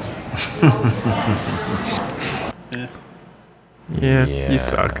shit done. Yeah, you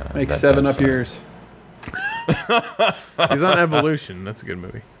suck. Make that 7 does up suck. yours. He's on Evolution. That's a good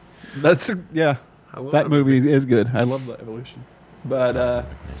movie. Yeah. That movie is good. I love the Evolution. But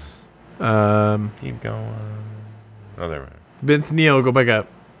Keep going. Oh, there we go. Vince Neil, go back up.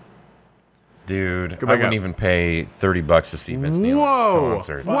 Dude, Go I back wouldn't up. even pay $30 to see Vince Neil Whoa!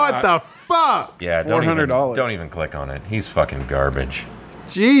 concert. What the fuck? Yeah, $400. Don't even click on it. He's fucking garbage.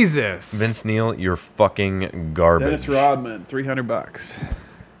 Jesus. Vince Neil, you're fucking garbage. Dennis Rodman, $300.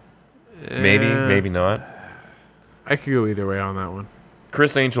 Maybe, maybe not. I could go either way on that one.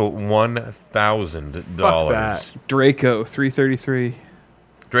 Chris Angel, $1,000. Fuck that. Draco, $333.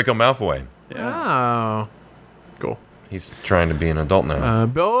 Draco Malfoy. Oh. Cool. He's trying to be an adult now.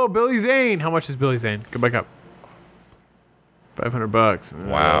 Billy Zane. How much is Billy Zane? Go back up. $500.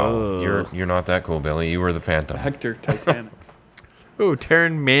 Wow. You're not that cool, Billy. You were the Phantom. Hector Titanic. Ooh,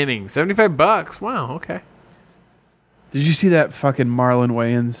 Taryn Manning. $75. Wow, okay. Did you see that fucking Marlon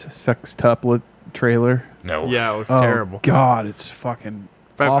Wayans sextuplet trailer? No. Yeah, it looks terrible. God, it's fucking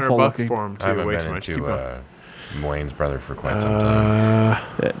 $500 awful bucks looking. for him, too. I haven't Way been too much. into Keep going. Wayne's brother for quite some time.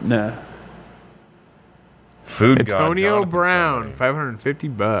 Nah. Food God. Antonio Jonathan Brown, somebody.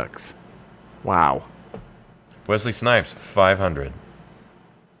 $550. Wow. Wesley Snipes, $500.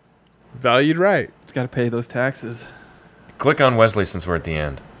 Valued right. It's got to pay those taxes. Click on Wesley since we're at the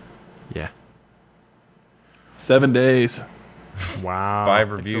end. Yeah. 7 days. Wow.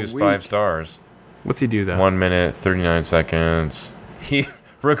 5 reviews, 5 stars. What's he do, though? 1 minute, 39 seconds. He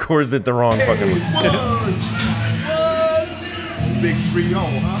records it the wrong fucking way. Big 3-0,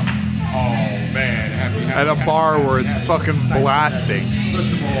 huh? Oh, man. At a bar where it's fucking blasting.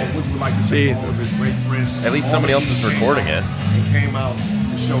 First of all, would you like to Jesus. his great friends? At least somebody else is recording it. And came out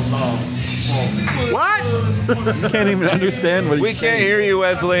to show love. What? You can't even understand what he's We can't hear you,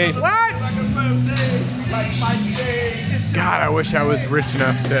 Wesley. What? God, I wish I was rich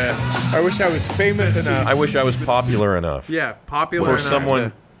enough to. I wish I was famous enough. I wish I was popular enough. Yeah, popular For enough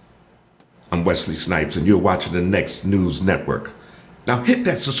someone. to- I'm Wesley Snipes, and you're watching the Next News Network. Now hit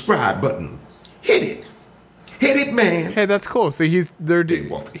that subscribe button. Hit it. Hit it, man. Hey, that's cool. So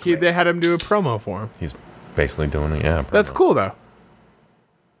they had him do a promo for him. He's basically doing it, yeah. That's cool, though.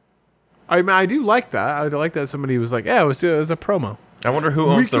 I mean, I do like that. I like that somebody was like, "Yeah, let's do it as a promo." I wonder who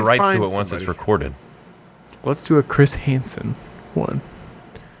We owns the could rights to find it once it's somebody. recorded. Let's do a Chris Hansen one.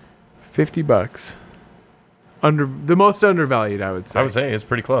 $50. The most undervalued, I would say. I would say it's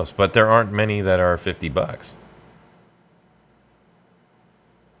pretty close, but there aren't many that are $50.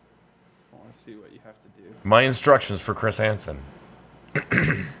 I want to see what you have to do. My instructions for Chris Hansen.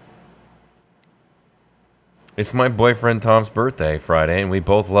 It's my boyfriend Tom's birthday Friday, and we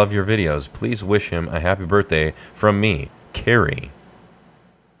both love your videos. Please wish him a happy birthday from me, Carrie.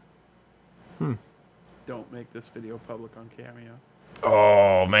 Don't make this video public on Cameo.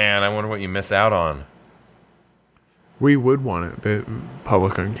 Oh, man, I wonder what you miss out on. We would want it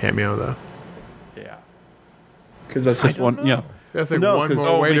public on Cameo, though. Yeah. Because that's just one, you know. That's like one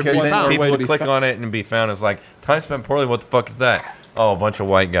more way to be because then found. people would click on it and be found. It's like, time spent poorly, what the fuck is that? Oh, a bunch of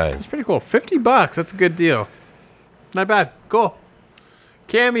white guys. It's pretty cool. $50. That's a good deal. Not bad. Cool.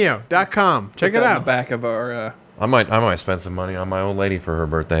 Cameo.com. Check it On out. the back of our. I might spend some money on my old lady for her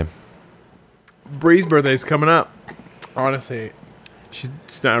birthday. Bree's birthday's coming up. Honestly, she's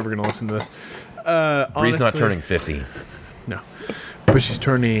not ever going to listen to this. Bree's not turning 50. No. But she's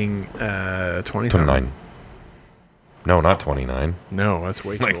turning 27. 29. No, not 29. No, that's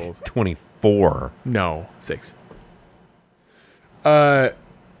way too Like old. 24. No, 6. But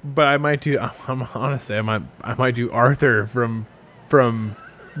I might do. Honestly, I might do Arthur from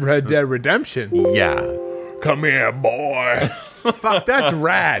Red Dead Redemption. Yeah. Come here, boy. Fuck, that's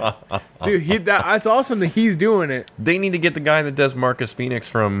rad, dude. That's awesome that he's doing it. They need to get the guy that does Marcus Phoenix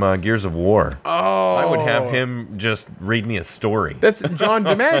from Gears of War. Oh, I would have him just read me a story. That's John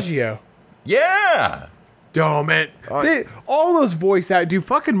DiMaggio. Yeah. Oh man, all those voice act. Dude,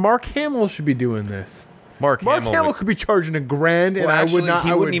 fucking Mark Hamill should be doing this. Mark Hamill could be charging $1,000, and Well, I actually, would not.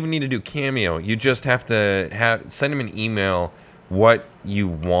 He wouldn't even need to do Cameo. You just have to send him an email what you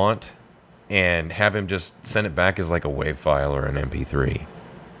want, and have him just send it back as like a WAV file or an MP3.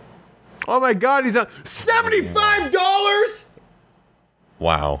 Oh my God, he's on $75.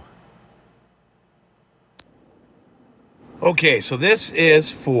 Wow. Okay, so this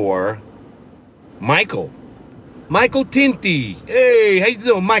is for Michael Tinty. Hey, how you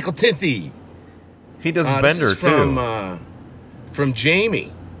doing, Michael Tinty? He does This Bender is from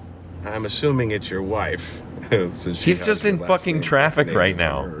Jamie. I'm assuming it's your wife. Since she He's has just your in last fucking name traffic named right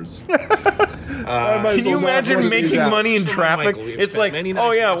now. hers. Can you imagine making money in traffic? It's like,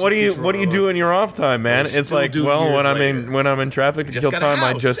 oh yeah, what do you do in your off time, man? It's like, well, when I'm in traffic to kill time,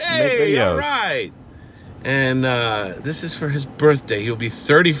 I just make videos. All right. And this is for his birthday. He'll be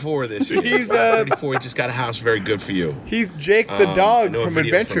 34 this year. He's 34. He just got a house. Very good for you. He's Jake the I dog know a from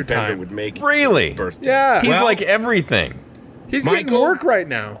video Adventure Bender Time. would make Really? birthday. Yeah. He's like everything. He's getting work right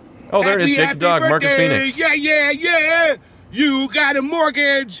now. Oh, there it is, Jake the Happy dog, Marcus birthday. Phoenix. Yeah. You got a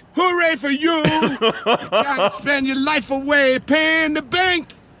mortgage. Hooray for you. You're trying to spend your life away paying the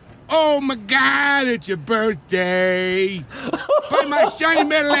bank. Oh, my God, it's your birthday. Bite my shiny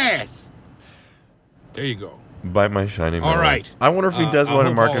metal ass. There you go. By my shining All metal. right. I wonder if he does I one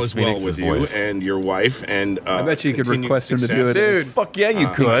in hope all Marcus is well Phoenix's with voice. you and your wife. And I bet you could continued request him to do it. success. Dude, fuck yeah, you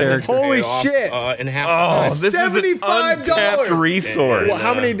could. Holy Pay off, shit. in half Oh, the this is an $75. untapped resource. Well,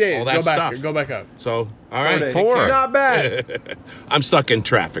 how many days? all that Go back. stuff. Go back up. So, all right. Four. Not bad. I'm stuck in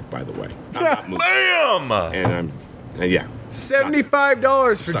traffic, by the way. I'm not moving. Bam! And I'm, yeah.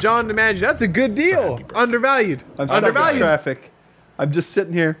 $75 for John DiMaggio. That's a good deal. Undervalued. I'm stuck in Undervalued. traffic. I'm just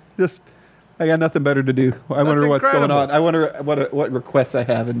sitting here. I got nothing better to do. I wonder what's incredible. going on. I wonder what requests I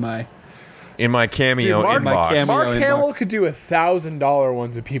have in my Cameo Dude, inbox. Mark inbox. Hamill could do $1,000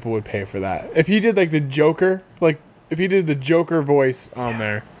 ones that people would pay for that. If he did like the Joker, if he did the Joker voice on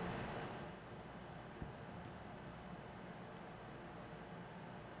there.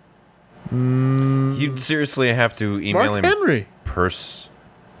 You'd seriously have to email Mark him. Henry.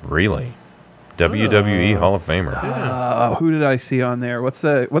 Really? WWE Hall of Famer. who did I see on there? What's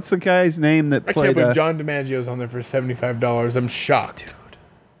the guy's name that I played? can't believe John DiMaggio's on there for $75. I'm shocked. Dude.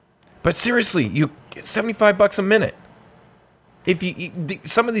 But seriously, $75 a minute. If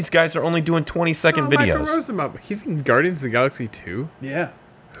some of these guys are only doing 20-second Michael videos. Rosenbaum. He's in Guardians of the Galaxy 2. Yeah.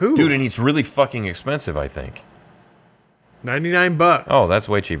 Who? Dude, and he's really fucking expensive, I think. $99. Oh, that's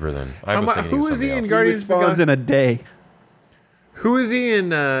way cheaper than I was thinking. Who of is he in somebody else. Guardians of the Responds Galaxy? in a day. Who is he in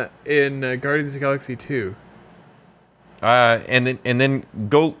Guardians of the Galaxy 2? And then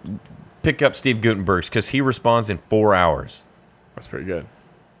go pick up Steve Gutenberg's because he responds in 4 hours. That's pretty good.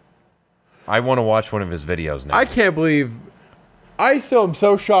 I want to watch one of his videos now. I can't believe. I still am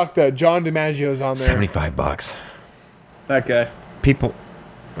so shocked that John DiMaggio's on there. $75. That guy. People.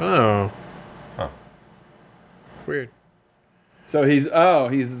 Oh. Huh. Weird. So he's the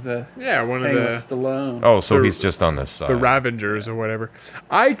one of hang the with Stallone. Oh, so he's just on this side. the Ravengers or whatever.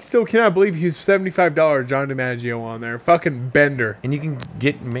 I still cannot believe he's $75 John DiMaggio on there. Fucking Bender. And you can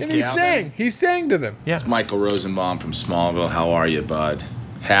And he sang. He sang to them. Yeah. It's Michael Rosenbaum from Smallville. How are you, bud?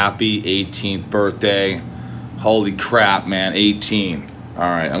 Happy 18th birthday. Holy crap, man. 18. All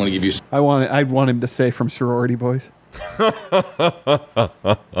right, I'm going to give you... I'd want him to say from Sorority Boys. Go to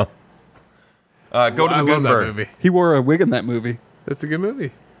the I love that Gutenberg. movie. He wore a wig in that movie. That's a good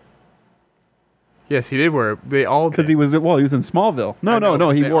movie. Yes, he did wear it. They all because he was in Smallville. No.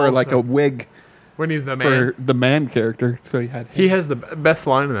 He wore like a wig when he's the man. for the man character. So he had. He has the best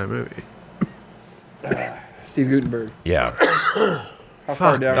line in that movie. Steve Gutenberg. Yeah. How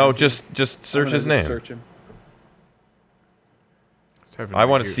far down? No, is he? just search I'm his gonna name. Search him. I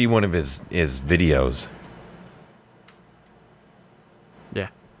want to see one of his videos. Yeah.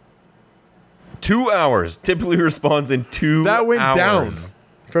 2 hours. Typically responds in 2 hours. That went down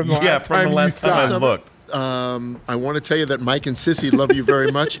from the last from the time last you time saw I it. looked. I want to tell you that Mike and Sissy love you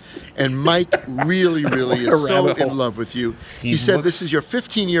very much, and Mike really, really is so in love with you. He said this is your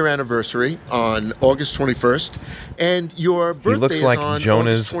 15-year anniversary on August 21st, and your birthday He looks is like on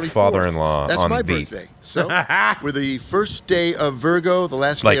Jonah's August 24th. father-in-law That's on my Veep. birthday. So we're the first day of Virgo, the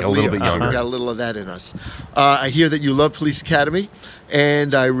last Like day a of little Leo. bit So we younger. got a little of that in us. I hear that you love Police Academy,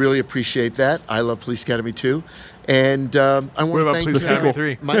 and I really appreciate that. I love Police Academy too. And I want to about thank Police Academy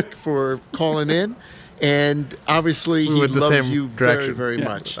 3? Mike for calling in. And obviously, We he went the loves same you direction. very, very Yeah.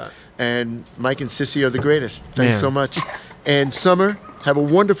 much. And Mike and Sissy are the greatest. Thanks Man. so much. And Summer, have a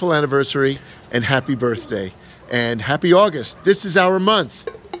wonderful anniversary and happy birthday. And happy August. This is our month.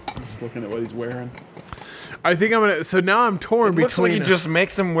 Just looking at what he's wearing. I think I'm gonna. So now I'm torn Looks like between. he just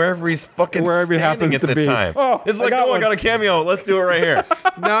makes him wherever he's fucking Wherever he standing happens at to the be. time. Oh, It's I like, got I one. got a cameo. Let's do it right here.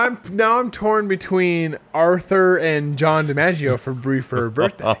 now I'm torn between Arthur and John DiMaggio for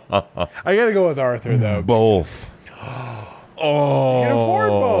birthday. I gotta go with Arthur though. Both. Oh, You can afford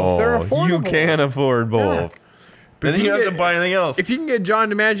both. They're affordable. You can afford both. But then you don't have to buy anything else. If you can get John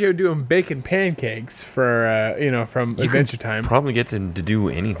DiMaggio doing bacon pancakes for from You Adventure can Time, probably get them to do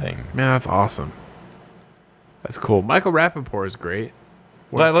anything. man, that's awesome. That's cool. Michael Rappaport is great.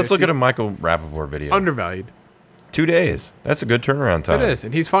 Let's look 150. at a Michael Rappaport video. Undervalued. 2 days. That's a good turnaround time. It is,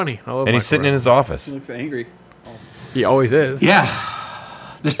 and he's funny. I love And he's Michael sitting in his office. He looks angry. He always is. Yeah.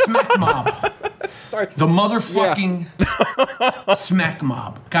 The smack mob. The motherfucking smack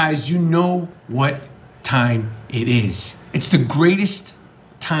mob. Guys, you know what time it is. It's the greatest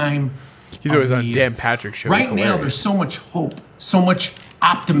time. He's of always the on year. Dan Patrick's show. Right It's now, hilarious. there's so much hope, so much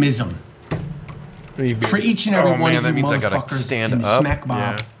optimism for each and every Oh, one man, of that you means I gotta motherfuckers stand in the up. smack mob.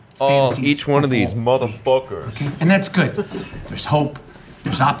 Yeah. Oh, fantasy each one of these football. motherfuckers. And that's good. There's hope.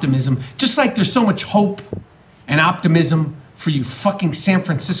 There's optimism. Just like there's so much hope and optimism for you fucking San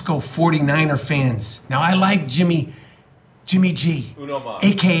Francisco 49er fans. Now, I like Jimmy G,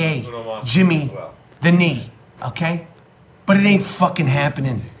 a.k.a. Jimmy the Knee, okay? But it ain't fucking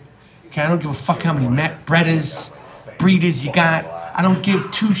happening. Okay, I don't give a fuck how many breeders you got. I don't give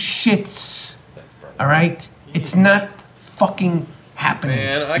two shits. All right? It's not fucking happening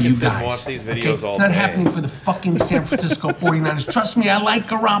Man, I for can you sit and guys. watch these videos okay? all It's not day. happening for the fucking San Francisco 49ers. Trust me, I like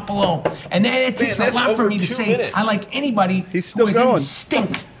Garoppolo. And then it takes a that's lot for over me to 2 say minutes. I like anybody He's still who has any going.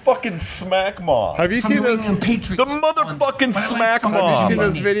 stink. Fucking smack mob. Have you From seen New those? England Patriots. The motherfucking smack fucking Have you mob. seen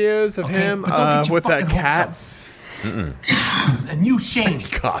those videos of Okay, him but don't get your with that fucking hopes cat? up. And you, Shane.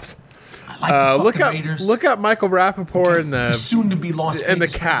 Coughs. I like the fucking Raiders. Look up Michael Rappaport and the soon to be Las and the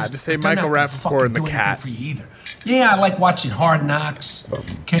Vegas cat. Raiders, Just say but they're Michael not gonna Rappaport fucking and the do anything cat. for you either. Yeah, I like watching Hard Knocks.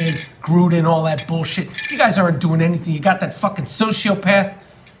 Okay, Gruden, all that bullshit. You guys aren't doing anything. You got that fucking sociopath,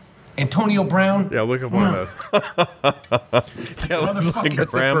 Antonio Brown. Yeah, look up one of those. Another fucking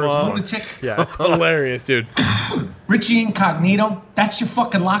grandma. lunatic. Yeah, it's hilarious, dude. Richie Incognito. That's your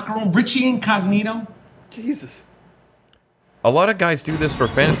fucking locker room. Richie Incognito. Jesus. A lot of guys do this for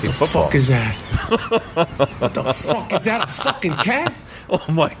fantasy football. What is that? What the fuck is that? A fucking cat? Oh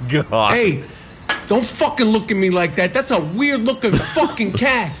my god. Hey, don't fucking look at me like that. That's a weird looking fucking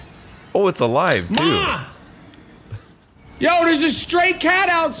cat. Oh, it's alive too. Ma! Yo, there's a stray cat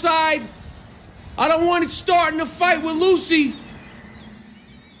outside. I don't want it starting a fight with Lucy.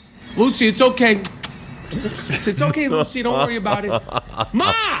 Lucy, it's okay. It's okay, Lucy. Don't worry about it.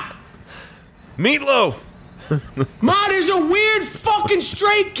 Ma! Meatloaf. Ma, there's a weird fucking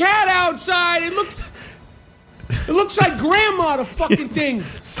stray cat outside. It looks like grandma, the fucking thing.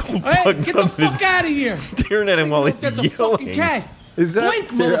 So Hey, get the fuck out of here. Staring at him while he's That's a yelling. fucking cat. Is that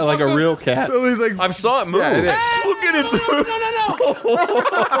Blink, like a motherfucker. real cat? So he's like, I saw it move. Yeah, it is. Look at it.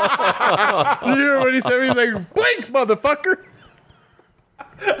 No. you hear what he said? He's like, blink, motherfucker.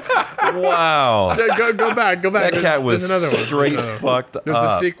 Wow. Yeah, go back. That cat was There's another one. straight There's fucked up. There's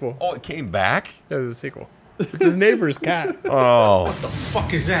a sequel. Oh, it came back? Yeah, there's a sequel. It's his neighbor's cat. Oh. What the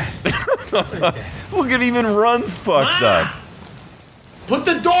fuck is that? Look, it even runs fucked up. Put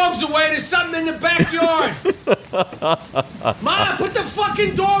the dogs away. There's something in the backyard. Ma, put the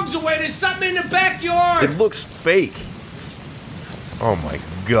fucking dogs away. There's something in the backyard. It looks fake. Oh my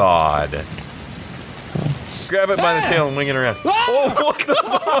god. Grab it by the tail and wing it around. Oh, what the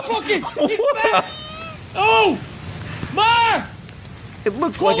fucking? He's back. Oh, Ma! It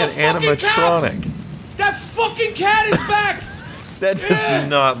looks Call like an the fucking animatronic. That fucking cat is back. That does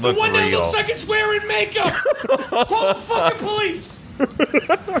not look The one that real. looks like it's wearing makeup. Call the fucking police.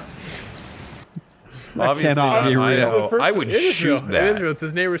 Obviously, cannot be real. I would It is shoot real. that. It is real. It's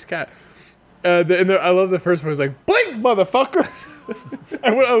his neighbor's cat. I love the first one. He's like, blink, motherfucker.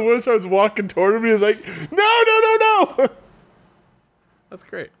 And when I starts walking toward him, he's like, no. That's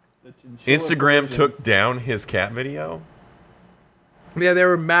great. Instagram took down his cat video, Yeah, they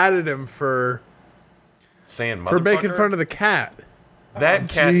were mad at him for saying making motherfucker? fun of the cat. That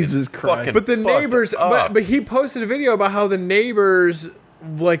cat Jesus is Christ. fucking But the fucked neighbors, up. but he posted a video about how the neighbors,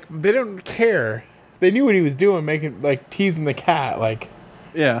 like, they don't care. They knew what he was doing, making, like, teasing the cat. Like,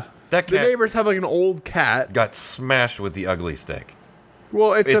 Yeah. that the cat neighbors have, like, an old cat. got smashed with the ugly stick.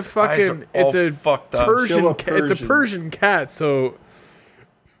 Well, it's a Its eyes fucking, are it's all a fucked up. Persian, Chihuahua it's a Persian. Persian cat. So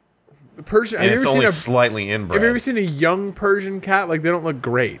the Persian. And Have it's you ever only seen slightly Have you ever inbred. seen a young Persian cat? Like, they don't look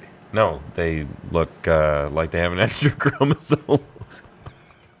great. No, they look like they have an extra chromosome.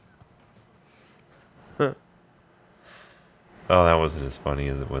 Oh, that wasn't as funny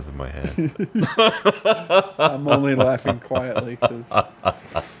as it was in my head. I'm only laughing quietly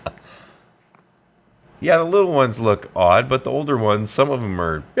because Yeah, the little ones look odd, but the older ones, some of them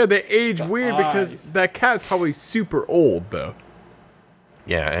are. Yeah, they age weird because that cat's probably super old, though.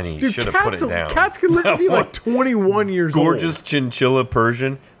 Yeah, and he Dude, should have put cats, it down. cats can live to be That like 21 years old. gorgeous chinchilla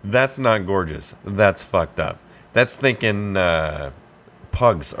Persian. That's not gorgeous. That's fucked up. That's thinking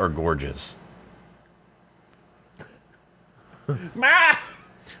pugs are gorgeous. Ma!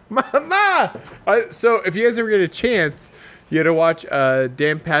 So if you guys ever get a chance, you got to watch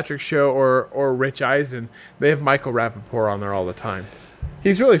Dan Patrick's show or Rich Eisen. They have Michael Rappaport on there all the time.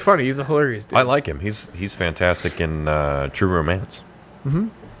 He's really funny. He's a hilarious dude. I like him. He's fantastic in True Romance. Mm-hmm.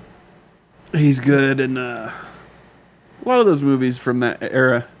 he's good in a lot of those movies from that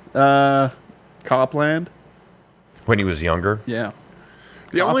era. Copland. When he was younger. Yeah.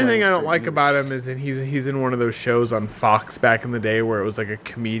 The only thing I don't Copland's like great about him is that he's in one of those shows on Fox back in the day where it was like a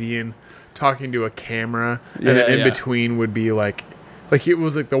comedian talking to a camera, and then in between would be like it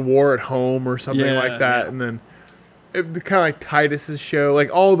was like the war at home or something Yeah, like that, yeah. and then kind of like Titus's show. Like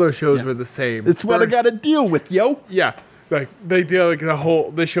all those shows were the same. It's what I got to deal with, yo. Yeah, like they do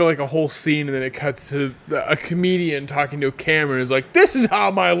like they show like a whole scene, and then it cuts to a comedian talking to a camera, and it's like, "This is how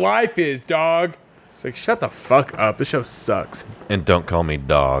my life is, dog." It's like, shut the fuck up. The show sucks. And don't call me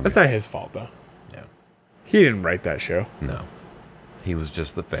dog. That's not his fault, though. Yeah. He didn't write that show. No. He was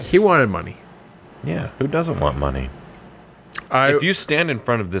just the face. He wanted money. Yeah. Who doesn't want money? If you stand in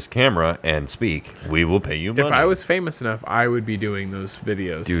front of this camera and speak, we will pay you money. If I was famous enough, I would be doing those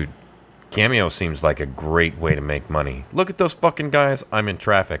videos. Dude, Cameo seems like a great way to make money. Look at those fucking guys. I'm in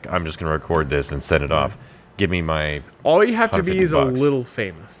traffic. I'm just going to record this and send it off. Give me my All you have to be is $150. a little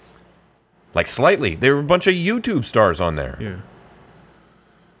famous. Like slightly. There were a bunch of YouTube stars on there. Yeah.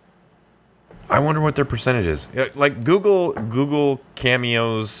 I wonder what their percentage is. Like Google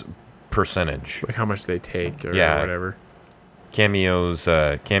Cameo's percentage. Like how much they take or Yeah. whatever. Cameo's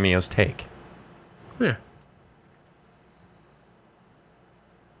take. Yeah.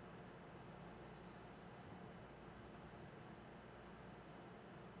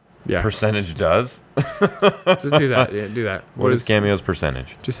 Yeah. Percentage does? Just do that. Yeah, do that. What is Cameo's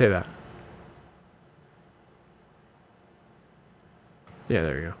percentage? Just say that. Yeah,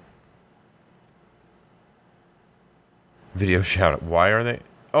 there you go. Video shout out. Why are they?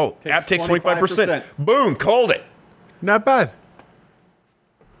 Oh, app takes 25%. 25%. Boom, called it. Not bad.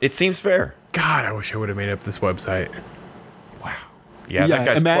 It seems fair. God, I wish I would have made up this website. Yeah, that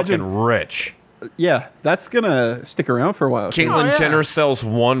guy's fucking rich. Yeah, that's gonna stick around for a while. Caitlyn Jenner sells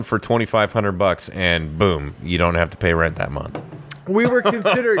one for $2,500, and boom, you don't have to pay rent that month. We were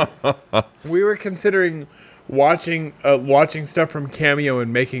considering watching stuff from Cameo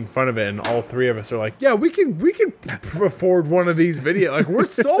and making fun of it, and all three of us are like, yeah, we can afford one of these videos. Like, we're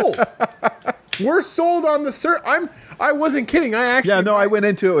sold. We're sold on the I wasn't kidding. I actually I went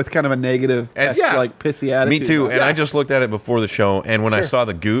into it with kind of a negative, like pissy attitude. Me too. And I just looked at it before the show, and when I saw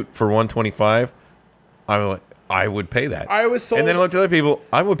the Goot for $125, I would pay that. I was sold. And then I looked at other people.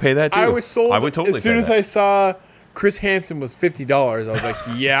 I would pay that too. I was sold. I would totally. As soon as I saw Chris Hansen was $50, I was like,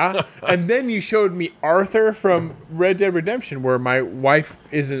 yeah. And then you showed me Arthur from Red Dead Redemption, where my wife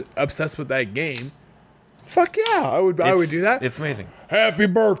is obsessed with that game. Fuck yeah, I would do that. It's amazing. Happy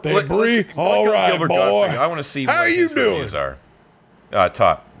birthday, Bree. All right, Gilbert boy. Gottfried. I want to see How what you his doing? reviews are.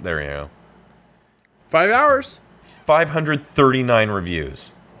 Top. There you go. 5 hours. 539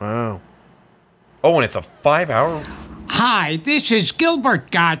 reviews. Wow. Oh, and it's a 5-hour. Hi, this is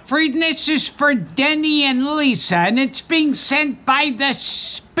Gilbert Gottfried, and this is for Denny and Lisa, and it's being sent by the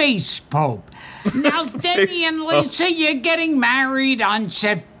Space Pope. Now, Denny and Lisa, you're getting married on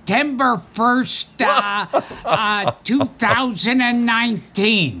September 1st,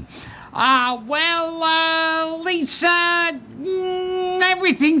 2019. Lisa,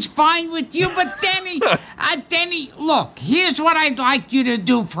 everything's fine with you, but Denny, look, here's what I'd like you to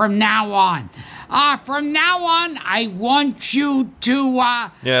do from now on. From now on, I want you to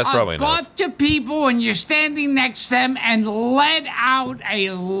that's probably go enough. up to people when you're standing next to them and let out a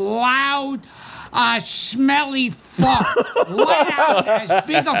loud, smelly fart. Let out as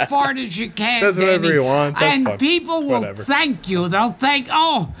big a fart as you can. Says whatever Denny. he wants. That's And fine. people will Whatever. thank you. They'll thank.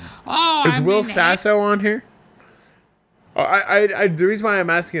 Is Will Sasso on here? The reason why I'm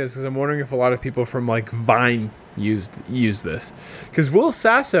asking is because I'm wondering if a lot of people from like Vine use this, because Will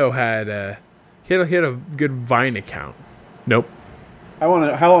Sasso had he had a good Vine account. Nope. I want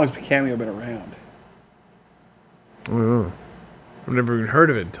to. How long has Cameo been around? I don't know. I've never even heard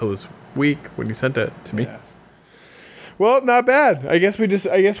of it until this week when he sent it to me. Yeah. Well, not bad. I guess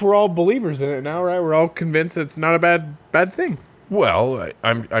we're all believers in it now, right? We're all convinced it's not a bad thing. Well,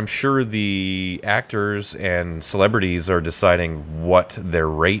 I'm sure the actors and celebrities are deciding what their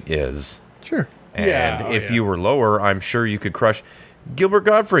rate is. Sure. And if you were lower, I'm sure you could crush. Gilbert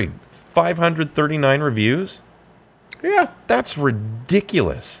Gottfried, 539 reviews? Yeah. That's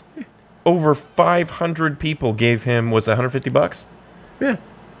ridiculous. Over 500 people gave him, was it $150? Yeah.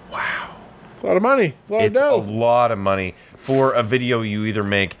 Wow. It's a lot of money. It's a lot of money for a video you either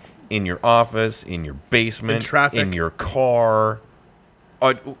make in your office, in your basement, In traffic. in your car.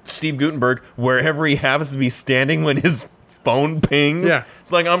 Steve Guttenberg, wherever he happens to be standing when his phone pings. Yeah.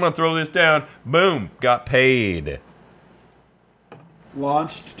 It's like, I'm going to throw this down. Boom. Got paid.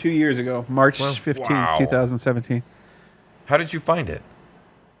 Launched 2 years ago, March 15th, Wow. 2017. How did you find it?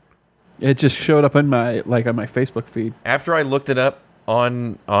 It just showed up on my Facebook feed. After I looked it up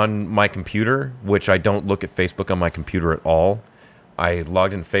on my computer, which I don't look at Facebook on my computer at all, I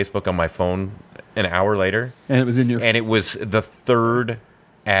logged in Facebook on my phone an hour later. And it was in your... And it was the third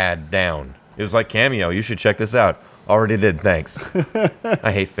ad down. It was like, Cameo, you should check this out. Already did, thanks.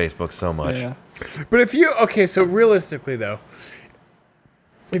 I hate Facebook so much. Yeah. But so realistically though,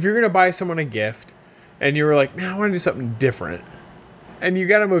 if you're going to buy someone a gift and you were like, I want to do something different, and you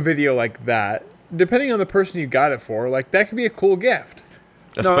got them a video like that, depending on the person you got it for, like that could be a cool gift.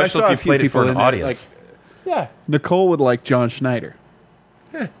 Especially if you played it for an audience. Yeah. Nicole would like John Schneider.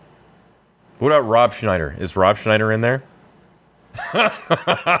 What about Rob Schneider? Is Rob Schneider in there? What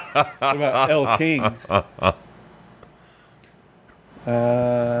about El King?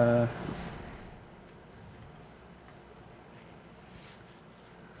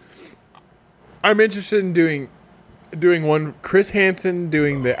 I'm interested in doing one. Chris Hansen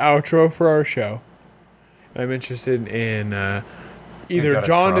doing the outro for our show. I'm interested in either got a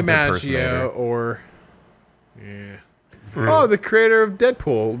John Trump impersonator. DiMaggio or oh, the creator of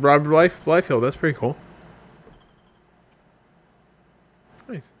Deadpool, Robert Liefeld. That's pretty cool.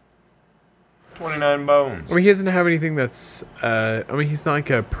 Nice. 29 bones. I mean, he doesn't have anything that's. I mean, he's not like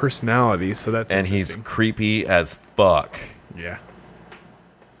a personality, so that's. And he's creepy as fuck. Yeah.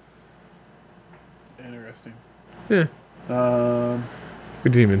 Interesting. Yeah. We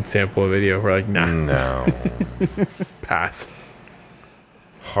didn't even sample a video. We're like, nah. No. Pass.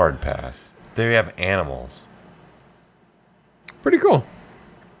 Hard pass. They have animals. Pretty cool.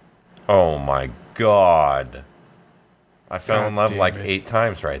 Oh my god. I fell in love damn like it. 8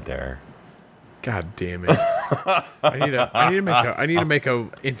 times right there. God damn it. I need to make a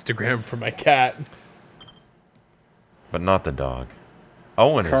Instagram for my cat. But not the dog.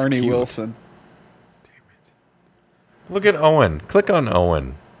 Owen is Carney cute. Wilson. Look at Owen. Click on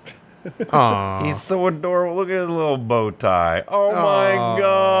Owen. Aww. He's so adorable. Look at his little bow tie. Oh my Aw.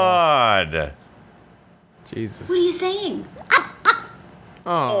 god. Jesus. What are you saying?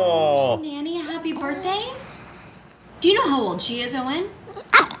 Oh. Nanny, a happy birthday? Do you know how old she is, Owen?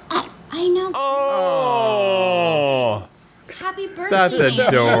 I know. Oh. Happy birthday, That's Nanny.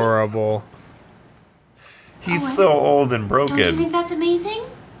 adorable. He's so old and broken. Don't you think that's amazing?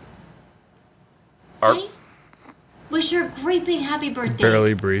 Are- Hey, wish her a great big happy birthday.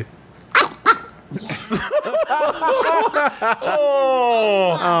 Barely breathe.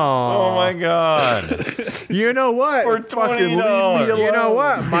 Oh my god. You know what? For $20. You know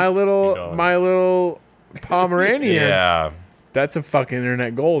what? My little Pomeranian. Yeah. That's a fucking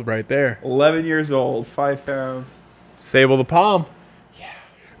internet gold right there. 11 years old, 5 pounds. Sable the Palm. Yeah.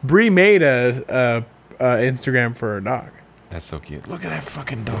 Bree made a Instagram for her dog. That's so cute. Look at that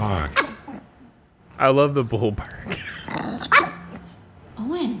fucking dog. I love the bull bark.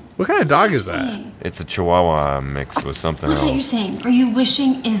 Owen, What kind of dog is that? saying? It's a Chihuahua mixed with something What's that you're else. saying? Are you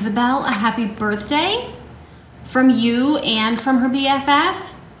wishing Isabel a happy birthday? From you and from her BFF?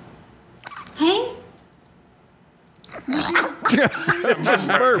 Hey? Just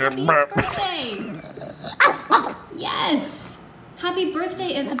burp. Happy birthday! Yes! Happy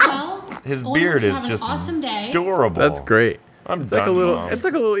birthday, Isabel. His Owen, beard hope you is have just an awesome day. adorable. That's great. I'm It's done, like a little. Mom. It's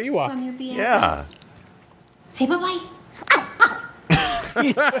like a little Ewok. From your BFF. Yeah. Say bye-bye. You're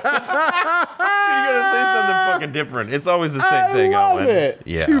gonna say something fucking different. It's always the same thing, I love Owen. it.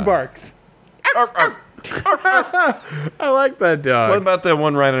 Yeah. 2 barks. I like that dog. What about the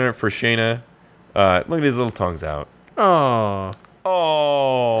one right on it for Shayna? Look at his little tongues out. Oh,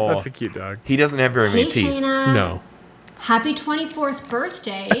 Oh. that's a cute dog. He doesn't have very many Hey, teeth. Shayna. No. Happy 24th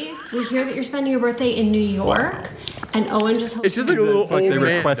birthday. We hear that you're spending your birthday in New York. And Owen just hopes It's just like a little It's like old they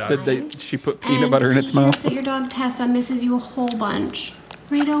man requested dog. she put peanut butter in its mouth. That your dog Tessa misses you a whole bunch.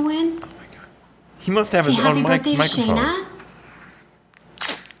 Right, Owen? He must have his Say own happy birthday to microphone. Shayna.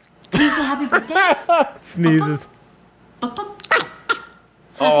 Can you say happy birthday? Sneezes. Happy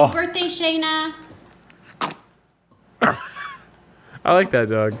birthday, Shayna. I like that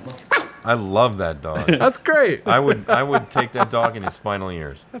dog. I love that dog. That's great. I would take that dog in his final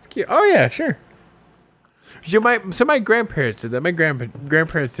years. That's cute. Oh yeah, sure. My grandparents did that. My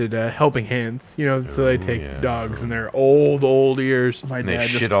grandparents did Helping Hands. You know, so they take dogs in their old ears. My They dad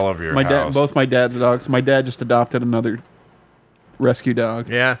shit just- all over your my house. dad, both my dad's dogs. My dad just adopted another rescue dog.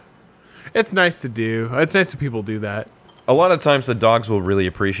 Yeah, it's nice to do. It's nice that people do that. A lot of times the dogs will really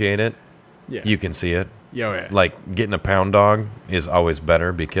appreciate it. Yeah. You can see it. Yeah. Like getting a pound dog is always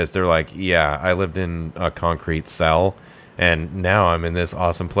better because they're like, yeah, I lived in a concrete cell and now I'm in this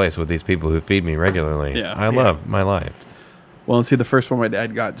awesome place with these people who feed me regularly. Yeah. I love my life. Well, and see, the first one my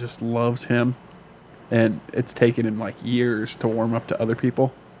dad got just loves him, and it's taken him like years to warm up to other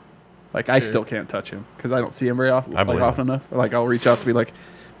people. Like I still can't touch him because I don't see him very often, I believe often enough. Like I'll reach out to be like,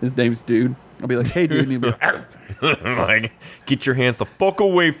 his name's Dude. I'll be like, hey, Dude, and he'll be like, "Arr." Like, get your hands the fuck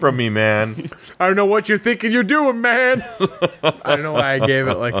away from me, man. I don't know what you're thinking you're doing, man. I don't know why I gave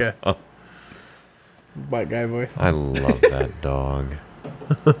it like a white guy voice. I love that dog.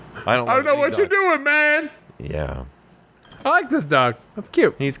 I don't know what you're doing, man. Yeah. I like this dog. That's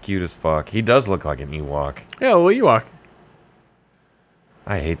cute. He's cute as fuck. He does look like an Ewok. Yeah, well, Ewok.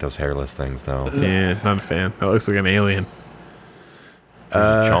 I hate those hairless things, though. Yeah, not a fan. That looks like an alien.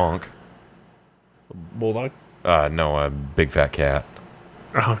 There's a chonk. Bulldog? No, a big fat cat.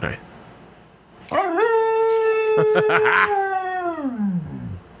 Oh, nice.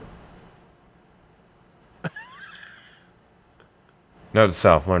 No to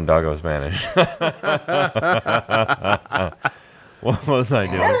self, learn doggo Spanish. What was I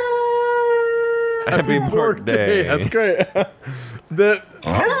doing? Happy birthday. That's great. The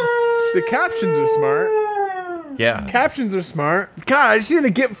captions are smart. Yeah. Captions are smart. God, I just need to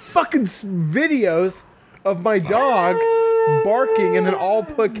get fucking videos of my dog barking and then I'll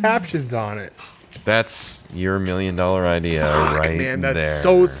put captions on it. That's your $1 million idea right Man, that's there.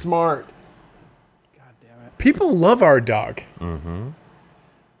 so smart. God damn it. People love our dog. Mm-hmm.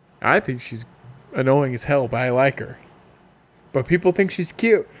 I think she's annoying as hell, but I like her. But people think she's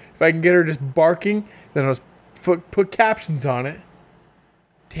cute. If I can get her just barking, then I'll put captions on it.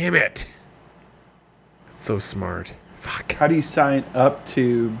 Damn it. It's so smart. Fuck. How do you sign up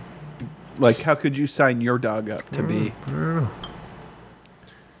to, like, how could you sign your dog up to be? I don't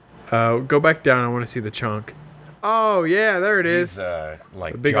know. Go back down. I want to see the chunk. Oh, yeah, there it is. He's,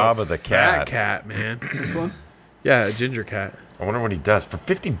 like A big Jabba old the fat cat. cat, man. This one? Yeah, a ginger cat. I wonder what he does for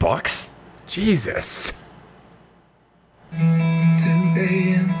 $50. Jesus. 2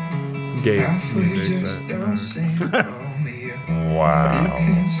 a.m. Gay music. Wow.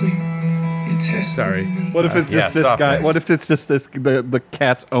 Sorry. What if it's just this guy? What if it's just this the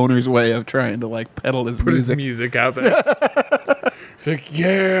cat's owner's way of trying to like peddle his Put music? his music out there. It's like,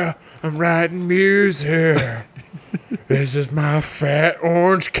 yeah, I'm writing music. This is my fat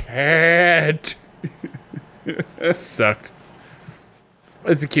orange cat. Sucked.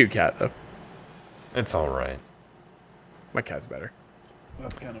 It's a cute cat, though. It's all right. My cat's better.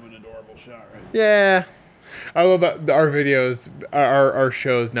 That's kind of an adorable shot, right? Yeah. I love that our videos, our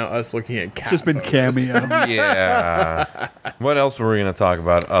shows, now us looking at cats. It's just been Cameo. Yeah. What else were we going to talk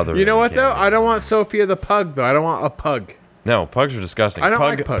about other You know than what, though? Cameo? I don't want Sophia the pug, though. I don't want a pug. No, pugs are disgusting. I don't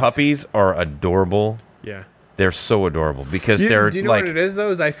like pugs. Puppies are adorable. Yeah. They're so adorable because they're do you know like... what it is,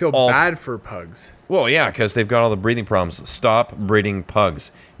 though? Is I feel all- bad for pugs. Well, yeah, because they've got all the breathing problems. Stop breeding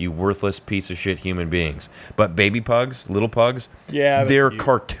pugs, you worthless piece of shit human beings. But baby pugs, little pugs, Yeah, they're they're cute.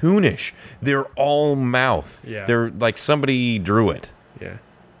 cartoonish. They're all mouth. Yeah. They're like somebody drew it. Yeah.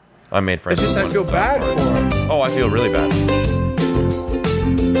 I made friends. It's just with I one feel dog bad park. for them. Oh, I feel really bad.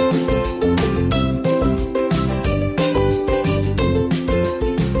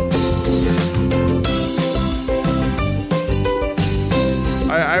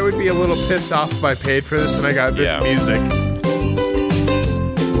 I would be a little pissed off if I paid for this and I got this music.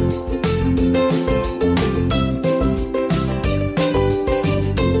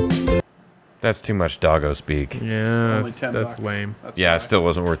 That's too much doggo speak. Yeah, Only that's, 10 that's bucks. lame. That's Yeah, why. it still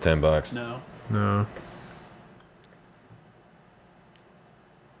wasn't worth $10. No. No.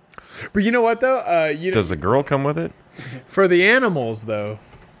 But you know what, though? Does the girl come with it? For the animals, though,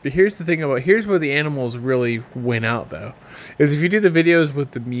 here's the thing about here's where the animals really win out, though, is if you do the videos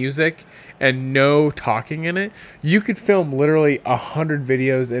with the music and no talking in it, you could film literally 100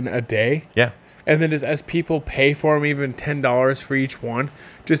 videos in a day. Yeah. And then just as people pay for them, even $10 for each one,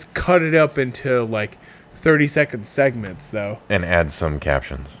 just cut it up into like 30-second segments, though. And add some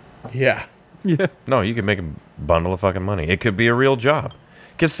captions. Yeah. Yeah. No, you could make a bundle of fucking money. It could be a real job.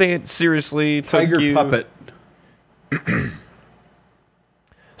 Because say it seriously. Tiger took you, puppet.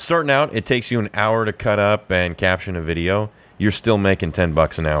 Starting out, it takes you an hour to cut up and caption a video. You're still making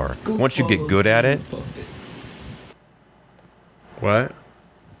 $10 an hour. Once you get good at it. What?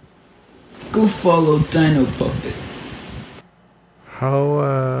 Go follow Dino Puppet.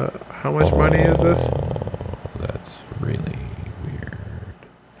 How much money is this? That's really weird.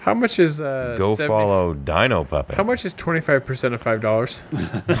 How much is Go 70 follow Dino Puppet. How much is 25% of $5?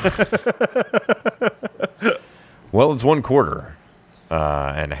 Well, it's 1/4.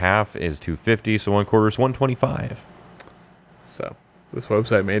 And half is $2.50, so 1/4 is $1.25. So this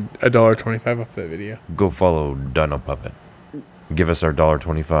website made $1.25 off that video. Go follow Dino Puppet. Give us our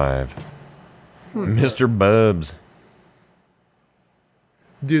 $1.25. Mr. Bubs.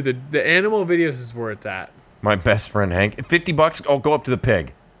 Dude, the animal videos is where it's at. My best friend Hank. $50. Oh, go up to the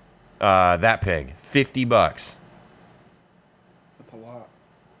pig. That pig. $50 That's a lot.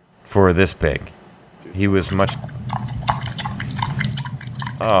 for this pig. He was much.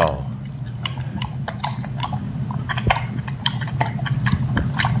 Oh.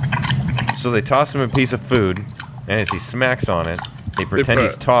 So they toss him a piece of food, and as he smacks on it, they pretend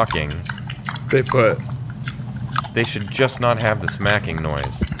he's talking. They should just not have the smacking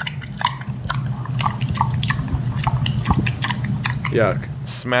noise. Yuck.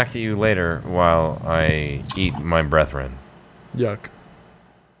 Smack at you later while I eat my brethren. Yuck.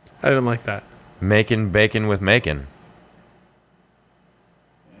 I didn't like that. Making bacon with Macon.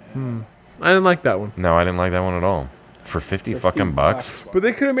 I didn't like that one. No, I didn't like that one at all. For 50 fucking bucks. But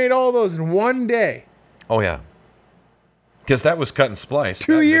they could have made all those in one day. Oh, yeah. Because that was cut and spliced.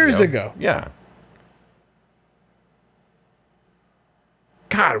 2 years video. ago. Yeah.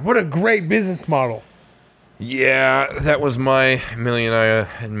 God, what a great business model. Yeah, that was my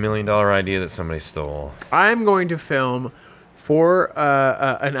 $1 million idea that somebody stole. I'm going to film for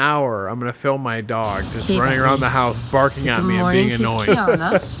an hour. I'm going to film my dog just Okay, running around the house, barking at me and being annoying.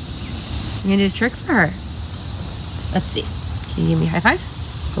 Kiana. I'm going to do a trick for her. Let's see. Can you give me a high five?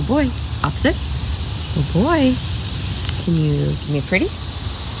 Oh boy. Opposite. Oh boy. Can you give me a pretty?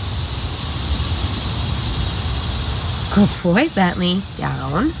 Good boy, Bentley.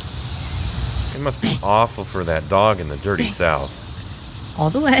 Down. It must be awful for that dog in the dirty South. All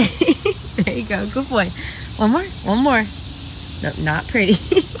the way. There you go. Good boy. One more. One more. No, not pretty.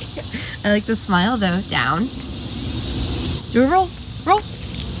 I like the smile, though. Down. Let's do a roll. Roll.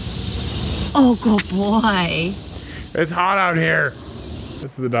 Oh, good boy. It's hot out here. This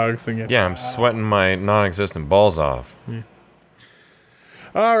is the dog singing. Yeah, I'm sweating my non-existent balls off. Yeah.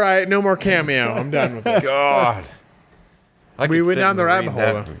 All right, no more Cameo. I'm done with this. God. We went down the rabbit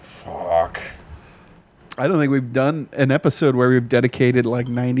hole. Fuck. I don't think we've done an episode where we've dedicated like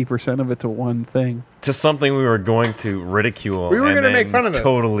 90% of it to one thing. To something we were going to ridicule. We were and gonna then make fun of this.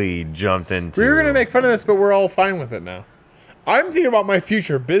 Totally jumped into. We were going to make fun of this, but we're all fine with it now. I'm thinking about my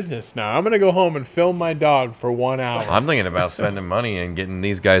future business now. I'm going to go home and film my dog for 1 hour. I'm thinking about spending money and getting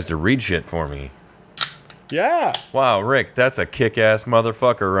these guys to read shit for me. Yeah. Wow, Rick, that's a kick-ass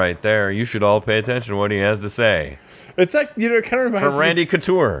motherfucker right there. You should all pay attention to what he has to say. It's like, it kind of reminds From Randy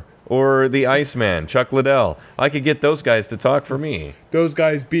Couture or the Iceman, Chuck Liddell. I could get those guys to talk for me. Those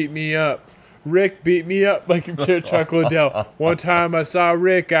guys beat me up. Rick beat me up like Chuck Liddell. One time I saw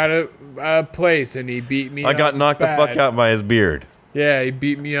Rick at a place and he beat me up. I got knocked bad. the fuck out by his beard. Yeah, he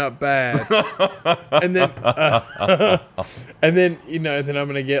beat me up bad. and then then I'm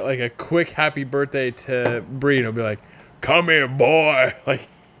gonna get like a quick happy birthday to Bree, and I'll be like, "Come here, boy!" Like,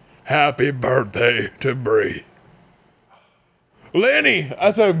 happy birthday to Bree. Lenny,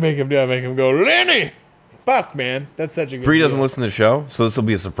 that's what I make him do. I make him go, Lenny. Fuck, man, that's such a good. Bree deal. doesn't listen to the show, so this will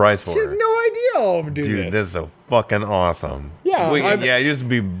be a surprise for She has her. no idea I'll do Dude, this. this is so fucking awesome. Yeah, you just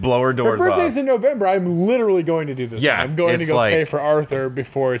be blow her Her doors birthday's off. in November. I'm literally going to do this. Yeah, I'm going to it's go like- pay for Arthur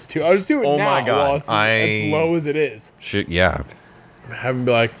before it's too. I'll just do it Oh now my God, while it's as low as it is. Shit, yeah. Have him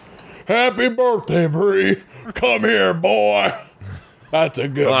be like, "Happy birthday, Bree! Come here, boy. That's a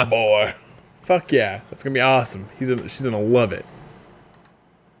good boy." Fuck yeah, that's gonna be awesome. She's gonna love it.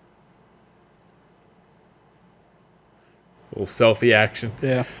 Little selfie action.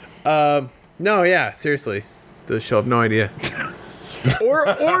 Yeah. No, yeah, seriously, she'll have no idea. or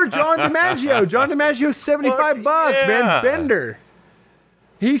John DiMaggio. John DiMaggio, $75, yeah. man. Bender.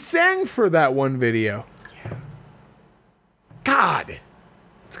 He sang for that one video. God,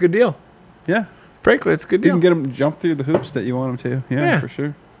 it's a good deal. Yeah. Frankly, it's a good You deal. can get them jump through the hoops that you want them to. Yeah, for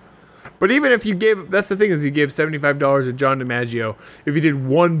sure. But even if you gave, that's the thing is you gave $75 to John DiMaggio. If you did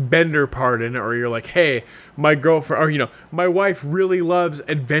one Bender part in it, or you're like, hey, my girlfriend, or my wife really loves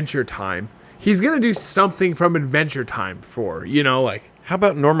Adventure Time. He's gonna do something from Adventure Time for, like. How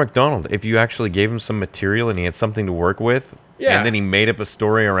about Norm Macdonald? If you actually gave him some material and he had something to work with, Yeah. and then he made up a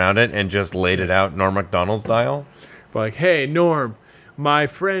story around it and just laid it out Norm Macdonald style. Like, hey, Norm, my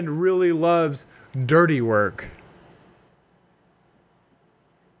friend really loves dirty work.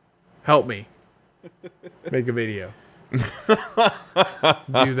 Help me. Make a video.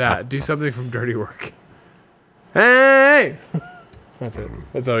 Do that. Do something from dirty work. Hey! That's it.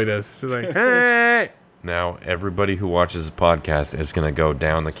 That's all he does. He's just like, hey! Now, everybody who watches the podcast is going to go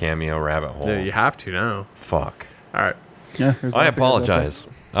down the Cameo rabbit hole. Yeah, you have to now. Fuck. All right. Yeah, I apologize.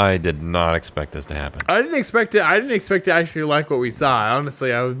 I did not expect this to happen. I didn't expect it. I didn't expect to actually like what we saw.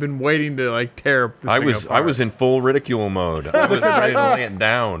 Honestly, I've been waiting to tear this I thing was apart. in full ridicule mode. I was ready to lay it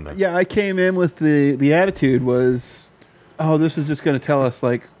down. Yeah, I came in with the attitude was, oh, this is just going to tell us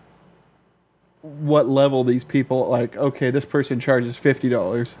what level these people okay, this person charges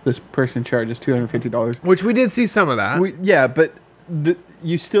 $50, this person charges $250, which we did see some of that. Yeah, but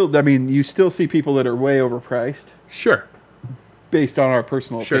you still see people that are way overpriced. Sure. Based on our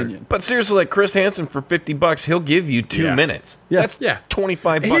personal opinion. But seriously, like Chris Hansen for $50, he'll give you 2 minutes. Yeah. That's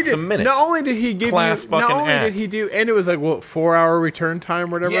 $25 a minute. Not only did he give Class you, not fucking only act. did he do, and it was 4-hour return time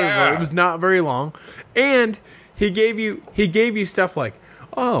or whatever. Yeah. It was not very long, and he gave you stuff like,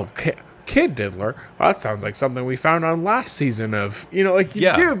 oh, Kid Diddler. That sounds like something we found on last season of,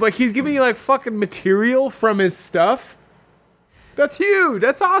 dude, he's giving you fucking material from his stuff. That's huge.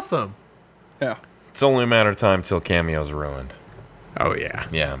 That's awesome. Yeah. It's only a matter of time till Cameo's ruined. Oh, yeah.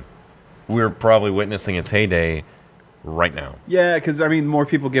 Yeah. We're probably witnessing its heyday right now. Yeah, because, I mean, the more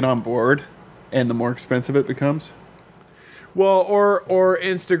people get on board and the more expensive it becomes. Well, or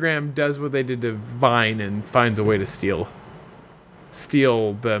Instagram does what they did to Vine and finds a way to steal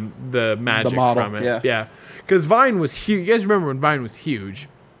the magic model, from it. yeah. Yeah. Because Vine was huge. You guys remember when Vine was huge?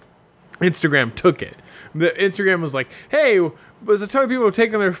 Instagram took it. The Instagram was like, hey, there's a ton of people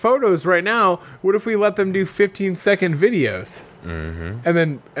taking their photos right now. What if we let them do 15-second videos?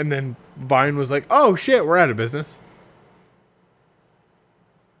 Mm-hmm. And then Vine was like, oh shit, we're out of business.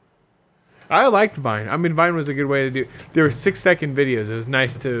 I liked Vine. I mean, Vine was a good way to do. There were 6-second videos. It was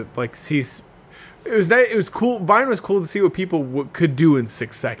nice to like see. It was nice. It was cool. Vine was cool to see what people could do in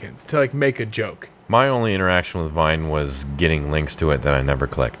 6 seconds to like make a joke. My only interaction with Vine was getting links to it that I never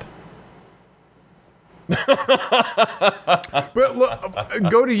clicked. But look,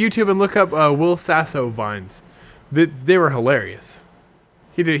 go to YouTube and look up Will Sasso Vines. They were hilarious.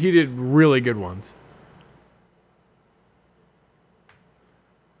 He did really good ones.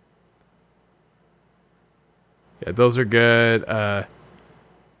 Yeah, those are good.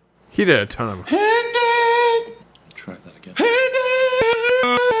 He did a ton of them. Try that again.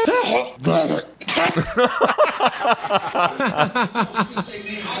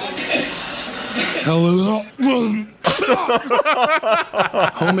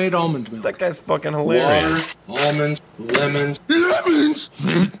 Homemade almond milk. That guy's fucking hilarious. Water, almonds, lemons. Lemons!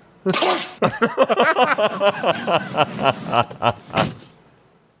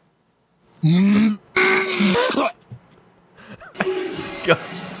 God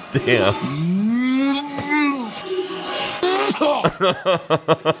damn.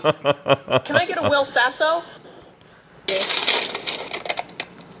 Can I get a Will Sasso?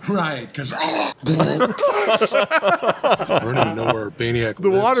 Right, because I don't even know where Baniac The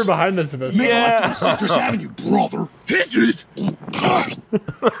lives. water behind us is Make a left on Citrus Avenue, brother. Citrus. Will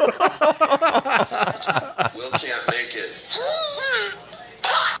can't make it.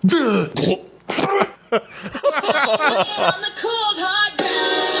 On the cold hard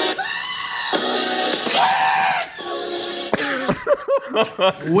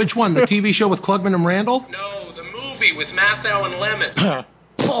Which one? The TV show with Klugman and Randall? No, the movie with Matthau and Lemon.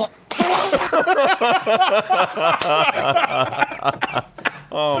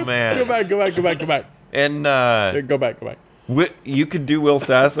 Oh man. Go back. And go back. You could do Will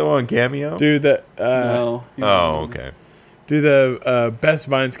Sasso on Cameo? Do the No. Oh, okay. Do the best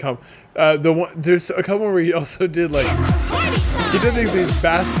Vines the one there's a couple where he also did like he did these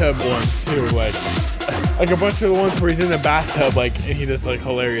bathtub ones too, like a bunch of the ones where he's in the bathtub like and he does like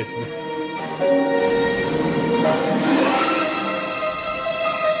hilarious.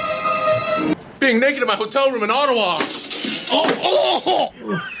 Being naked in my hotel room in Ottawa. Oh,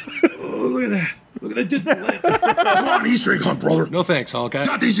 look at that. Look at that. That's not an Easter egg hunt, brother. No thanks, Hawkeye.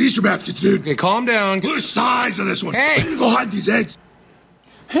 Got these Easter baskets, dude. Okay, calm down. Look at the size of this one. Hey! I need to go hide these eggs.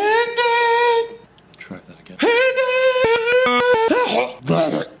 Try that again.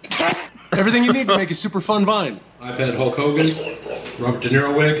 Everything you need to make a super fun Vine. iPad Hulk Hogan, Robert De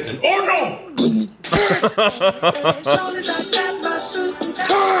Niro wig, and oh no!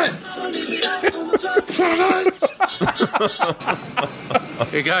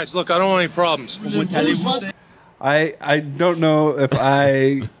 Hey guys, look, I don't want any problems. I don't know if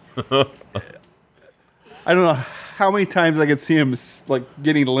I don't know how many times I could see him like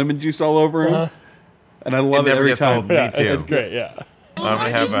getting lemon juice all over him, and I love it never every gets time. old. Me too. It's great, yeah. I'm gonna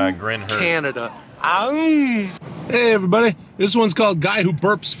have Grin hurt. Canada. Hey everybody, this one's called Guy Who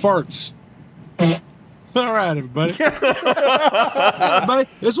Burps Farts. All right, everybody. Everybody,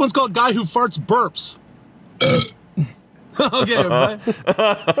 this one's called Guy Who Farts Burps. Okay, everybody.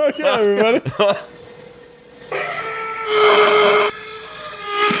 Okay, everybody.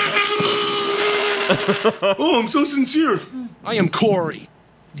 Oh, I'm so sincere. I am Corey.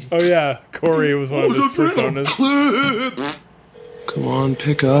 Oh yeah, Corey was one of his personas. Come on,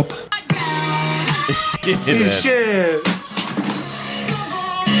 pick up. Shit.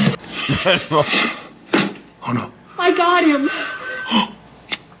 Oh no. I got him.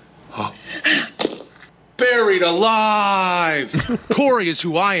 Buried alive. Corey is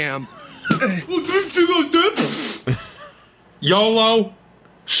who I am. YOLO,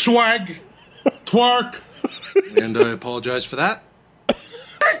 swag, twerk. And I apologize for that.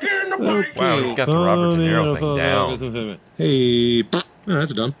 Wow, he's got the Robert De Niro thing down. Hey,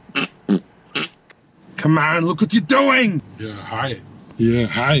 that's done. Come on, look what you're doing. Yeah, hi. Yeah,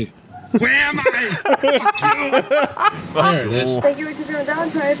 hi. Where am I? There it is. Thank you for coming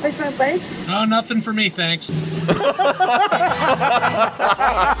down. Try to fix my bike. Oh, nothing for me, thanks. God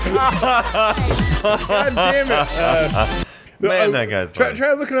damn it. Man, that guy's funny.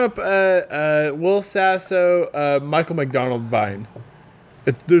 Try looking up Will Sasso, Michael McDonald Vine.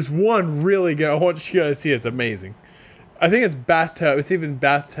 There's one really good. I want you guys to see it. It's amazing. I think it's bathtub. It's even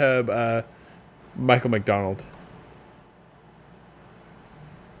bathtub Michael McDonald.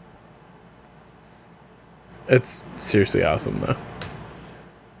 It's seriously awesome, though.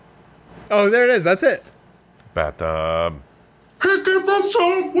 Oh, there it is. That's it. Bathtub. He came from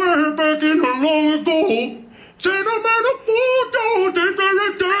somewhere back in the long ago. Send him out a photo,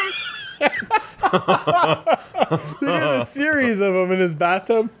 They did a series of them in his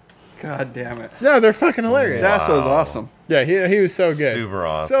bathtub. God damn it. Yeah, they're fucking hilarious. Sasso's awesome. Yeah, he was so good. Super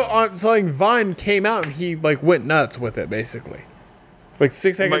awesome. So like Vine came out and he like went nuts with it basically. Like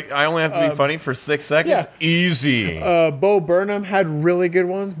 6 seconds. I only have to be funny for 6 seconds? Yeah. Easy. Bo Burnham had really good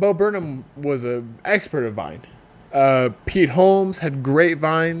ones. Bo Burnham was an expert at Vine. Pete Holmes had great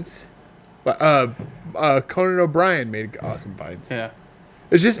Vines. Conan O'Brien made awesome Vines. Yeah.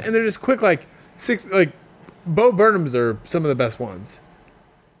 It's just, and they're just quick, like Bo Burnham's are some of the best ones.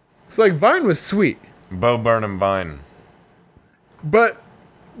 So like Vine was sweet. Bo Burnham Vine. But,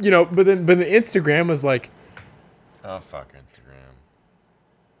 but then Instagram was like. Oh, fuck Instagram.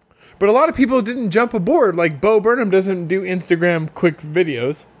 But a lot of people didn't jump aboard. Like Bo Burnham doesn't do Instagram quick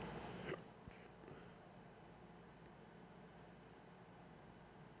videos.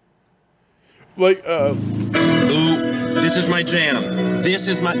 Like, Ooh, this is my jam. This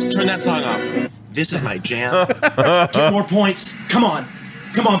is my. Turn that song off. This is my jam. Get more points. Come on.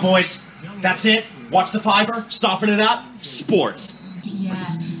 Come on, boys. That's it. Watch the fiber. Soften it up. Sports. Yeah.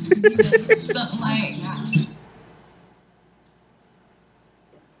 Something like that.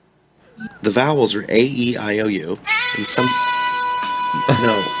 The vowels are A, E, I, O, U. And some.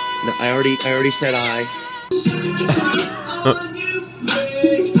 No, I already said I.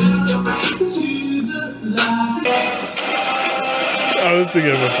 Oh, that's a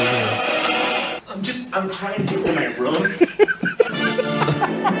good one. I'm trying to get to my room.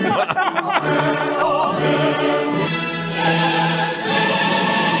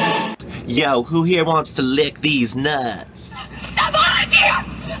 Yo, who here wants to lick these nuts? I volunteer!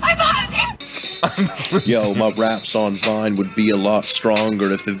 Yo, my raps on Vine would be a lot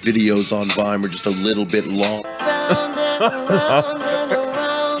stronger if the videos on Vine were just a little bit long. Round and around and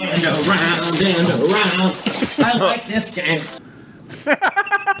around. And around and around. I like this game.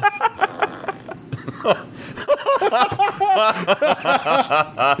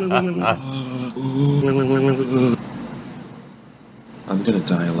 I'm gonna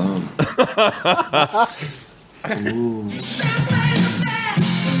die alone. Ooh.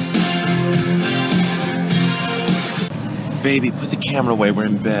 Baby, put the camera away. We're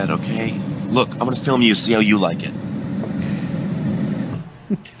in bed, okay? Look, I'm gonna film you, see how you like it.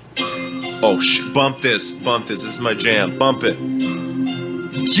 Oh, bump this. This is my jam. Bump it.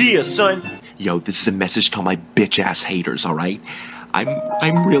 Yeah, son. Yo, this is a message to all my bitch-ass haters, all right?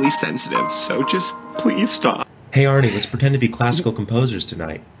 I'm really sensitive, so just please stop. Hey, Arnie, let's pretend to be classical composers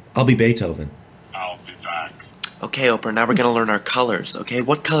tonight. I'll be Beethoven. I'll be back. Okay, Oprah, now we're gonna learn our colors, okay?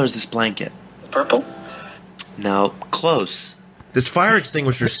 What color is this blanket? Purple? No, close. This fire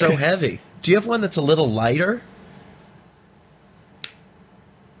extinguisher's so heavy. Do you have one that's a little lighter?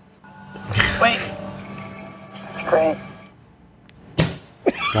 Wait. That's great.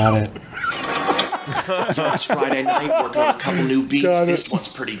 Got it. It's Friday night, working on a couple new beats. This one's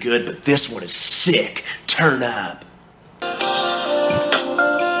pretty good, but this one is sick. Turn up.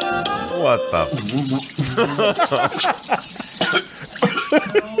 What the?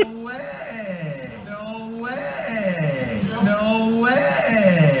 No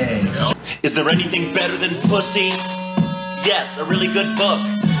way! Is there anything better than pussy? Yes, a really good book.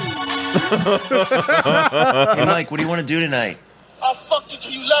 Hey, Mike, what do you want to do tonight? I'll fuck you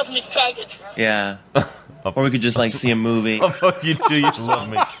till you love me, faggot. Yeah. Or we could just, like, see a movie. I'll fuck you till you love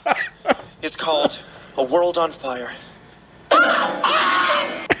me. It's called A World on Fire.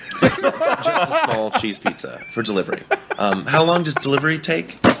 Just a small cheese pizza for delivery. How long does delivery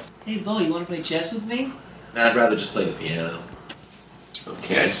take? Hey, Bo, you want to play chess with me? Nah, I'd rather just play the piano.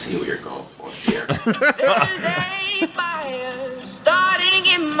 Okay, I see what you're going for here. There's a fire starting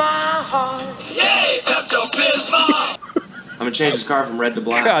in my heart. Yay, Pepto-Bismol! I'm gonna change his car from red to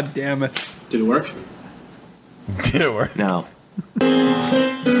black. God damn it. Did it work? Did it work? No.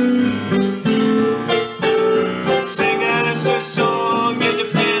 Sing us a song at the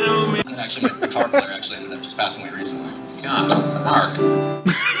piano. Actually, my guitar player actually ended up just passing away recently. God, Mark.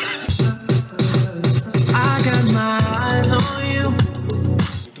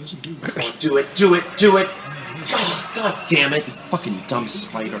 Do it. Oh, God damn it, you fucking dumb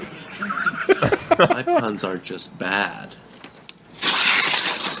spider. My puns are just bad.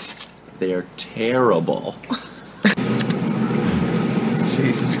 They are terrible.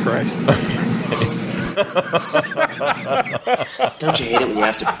 Jesus Christ. Don't you hate it when you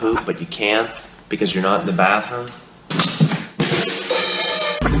have to poop, but you can't because you're not in the bathroom?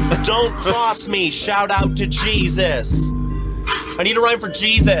 Don't cross me. Shout out to Jesus. I need a rhyme for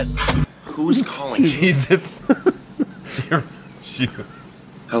Jesus. Who's calling? Jesus.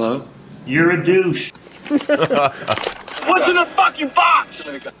 Hello? You're a douche. What's in the fucking box?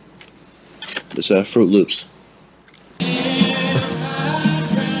 It's Fruit Loops.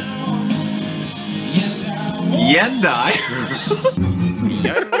 Yendai.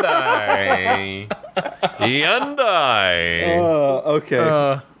 Yandai.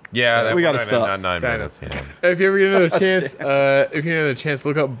 Okay. Yeah, that we one gotta I did stop. 9 minutes. Yeah. If you ever get another chance,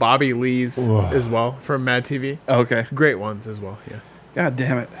 look up Bobby Lee's as well from Mad TV. Okay. Great ones as well. Yeah. God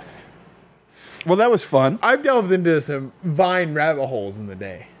damn it. Well, that was fun. I've delved into some Vine rabbit holes in the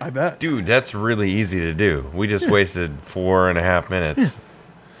day. I bet. Dude, that's really easy to do. We just wasted 4.5 minutes.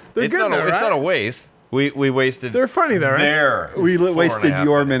 They're It's good not though, it's right? not a waste. We wasted. They're funny though, right? Their We 4.5 wasted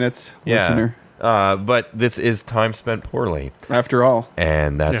your minutes, listener. But this is time spent poorly. After all.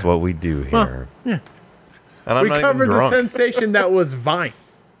 And that's Yeah. what we do here. Well, yeah. And I'm We not even covered the drunk. sensation that was Vine.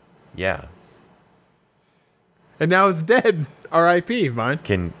 Yeah. And now it's dead. R.I.P. Vine.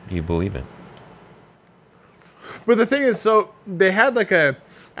 Can you believe it? But the thing is, so they had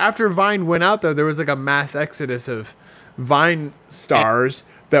after Vine went out there was like a mass exodus of Vine stars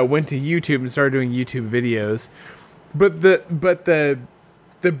that went to YouTube and started doing YouTube videos. But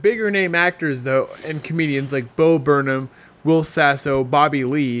the bigger name actors though and comedians like Bo Burnham, Will Sasso, Bobby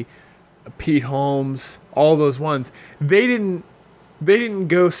Lee, Pete Holmes, all those ones, they didn't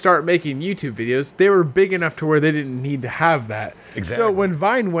go start making YouTube videos. They were big enough to where they didn't need to have that. Exactly. So when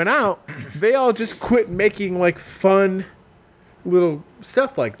Vine went out, they all just quit making like fun little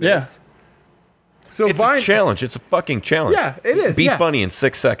stuff like this. Yeah. So It's Vine, a challenge. It's a fucking challenge. Yeah, it is, Be yeah. funny in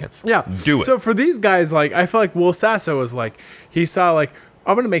 6 seconds. Yeah. Do it. So for these guys, like, I feel like Will Sasso was like, he saw like,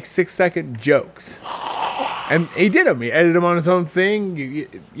 I'm going to make 6-second jokes. And he did them. He edited them on his own thing.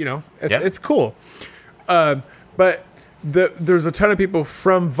 You know, it's cool. But there's a ton of people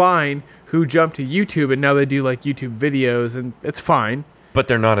from Vine who jumped to YouTube and now they do like YouTube videos and it's fine. But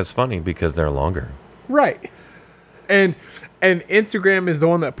they're not as funny because they're longer. Right. And Instagram is the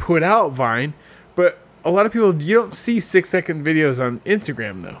one that put out Vine, but a lot of people, you don't see 6-second videos on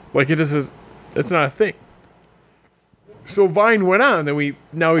Instagram though. Like it's not a thing. So Vine went out and then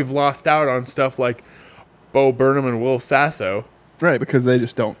we've lost out on stuff like Bo Burnham and Will Sasso. Right, because they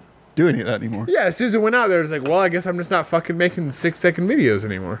just don't do any of that anymore. Yeah, as soon as it went out there, it's like, well, I guess I'm just not fucking making 6-second videos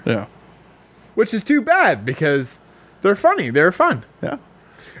anymore. Yeah. Which is too bad because they're funny. They're fun. Yeah.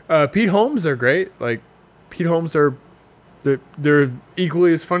 Pete Holmes are great. Like, Pete Holmes they're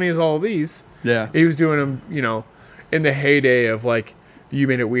equally as funny as all of these. Yeah. He was doing them, you know, in the heyday of like, You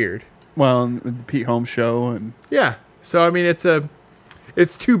Made It Weird. Well, and the Pete Holmes show and Yeah. So, I mean,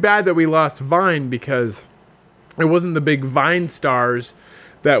 it's too bad that we lost Vine because it wasn't the big Vine stars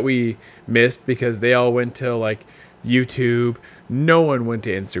that we missed because they all went to like YouTube. No one went to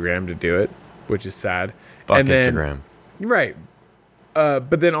Instagram to do it, which is sad. Fuck Instagram. Right.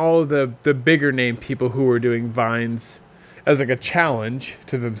 But then all of the bigger name people who were doing Vines as like a challenge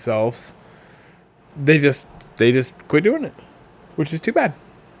to themselves, they just quit doing it, which is too bad.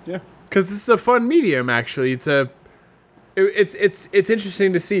 Yeah. Because this is a fun medium, actually. It's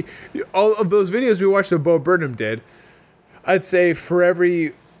interesting to see all of those videos we watched that Bo Burnham did. I'd say for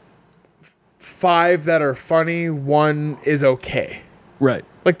every 5 that are funny, 1 is okay. Right.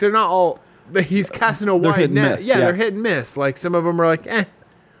 Like they're not all. He's casting a They're hit wide and net. miss, Yeah, yeah. they're hit and miss. Like some of them are like, eh.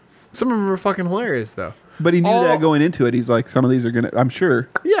 Some of them are fucking hilarious though. But he knew that going into it. He's like, some of these are gonna. I'm sure.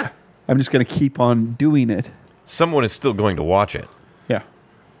 Yeah. I'm just gonna keep on doing it. Someone is still going to watch it. Yeah.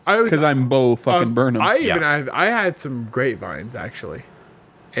 Because I'm Bo fucking Burnham. I had some great Vines actually,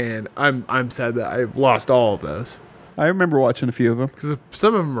 and I'm sad that I've lost all of those. I remember watching a few of them because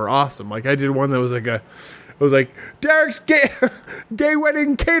some of them are awesome. Like I did one that was like it was like Derek's gay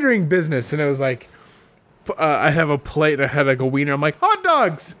wedding catering business, and it was like I have a plate that had like a wiener. I'm like hot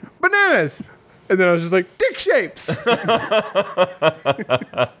dogs, bananas, and then I was just like dick shapes.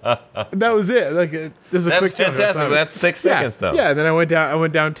 That was it. Like there's a That's quick fantastic. That's 6 seconds though. Yeah. And then I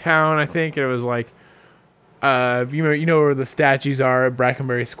went downtown, I think, and it was like you know where the statues are at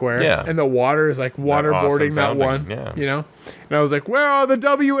Brackenbury Square? Yeah. And the water is like waterboarding that one. Yeah. You know? And I was like, where are the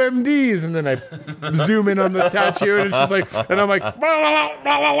WMDs? And then I zoom in on the statue and it's just like, and I'm like,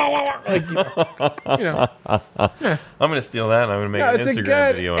 like you know. Yeah. I'm gonna steal that and I'm gonna make an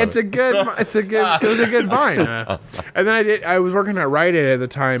Instagram video. It was a good Vine. And then I was working at Rite Aid at the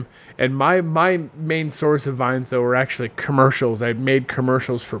time, and my main source of Vines though were actually commercials. I'd made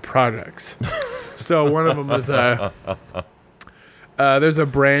commercials for products. So one of them was there's a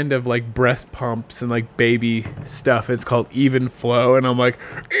brand of like breast pumps and like baby stuff. It's called Even Flow, and I'm like,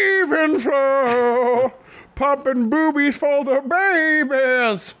 Even Flow, pumping boobies for the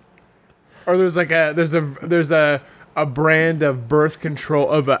babies. Or there's a brand of birth control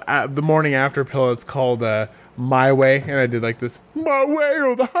of the morning after pill. It's called My Way, and I did like this, my way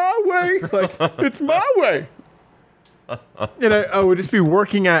or the highway, like it's my way. And I would just be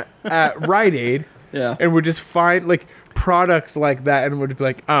working at Rite Aid, yeah, and would just find like products like that, and would be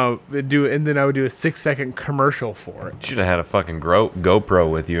like, and then I would do a 6-second commercial for it. You should have had a fucking GoPro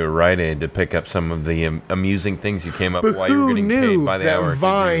with you at Rite Aid to pick up some of the amusing things you came up But while you were who getting knew paid by the that hour.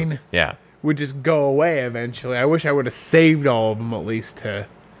 Vine would just go away eventually? I wish I would have saved all of them at least to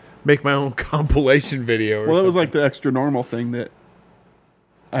make my own compilation video. Well, it was like the extra normal thing that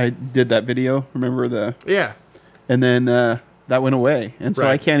I did that video. Remember Yeah. And then that went away, and so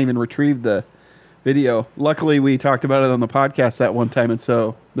Right. I can't even retrieve the video. Luckily, we talked about it on the podcast that one time, and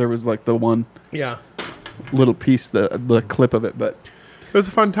so there was like the one little piece, the clip of it. But it was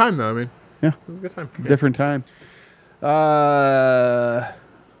a fun time, though. I mean, yeah, it was a good time. Yeah. Different time. I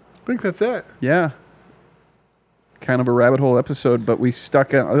think that's it. Yeah. Kind of a rabbit hole episode, but we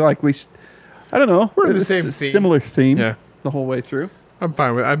stuck in I don't know. We're in the It's same a theme. similar theme. Yeah. The whole way through. I'm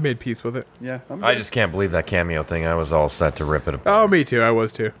fine with it. I've made peace with it. Yeah. I just can't believe that Cameo thing. I was all set to rip it apart. Oh, me too. I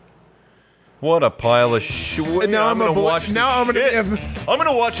was too. What a pile of shit. Now I'm gonna gonna watch the shit. I'm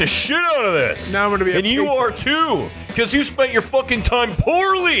gonna watch the shit out of this. Now I'm gonna be. And you are too, because you spent your fucking time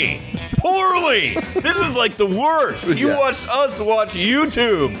poorly. Poorly. This is like the worst. You Yeah. watched us watch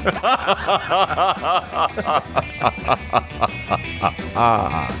YouTube.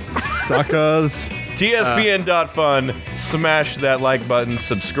 Suckers. TSPN.fun. Smash that like button,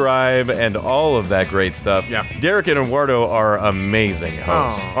 subscribe, and all of that great stuff. Yeah. Derek and Eduardo are amazing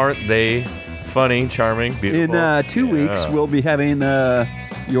hosts. Aw. Aren't they? Funny, charming, beautiful. In 2 weeks, we'll be having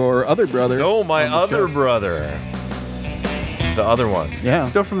your other brother. Oh, my on the other show. brother. The other one. Yeah.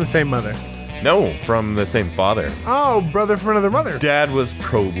 Still from the same mother. No, from the same father. Oh, brother from another mother. Dad was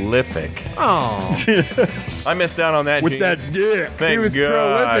prolific. Oh. I missed out on that. With Gene. that dick. Thank He was God.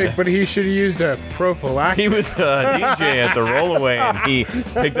 prolific, but he should have used a prophylactic. He was a DJ at the Rollaway, and he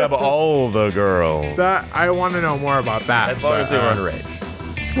picked up all the girls. That I want to know more about that. As long but, as they were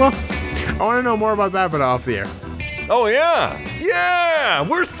underage. Well, I want to know more about that, but off the air. Oh, yeah. Yeah.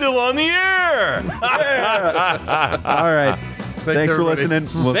 We're still on the air. All right. Thanks for everybody.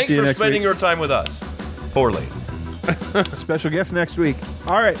 listening. We'll Thanks see you for next spending week. your time with us. Poorly. Special guest next week.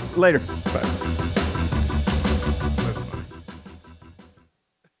 All right. Later. Bye.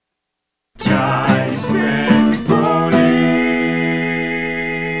 Time.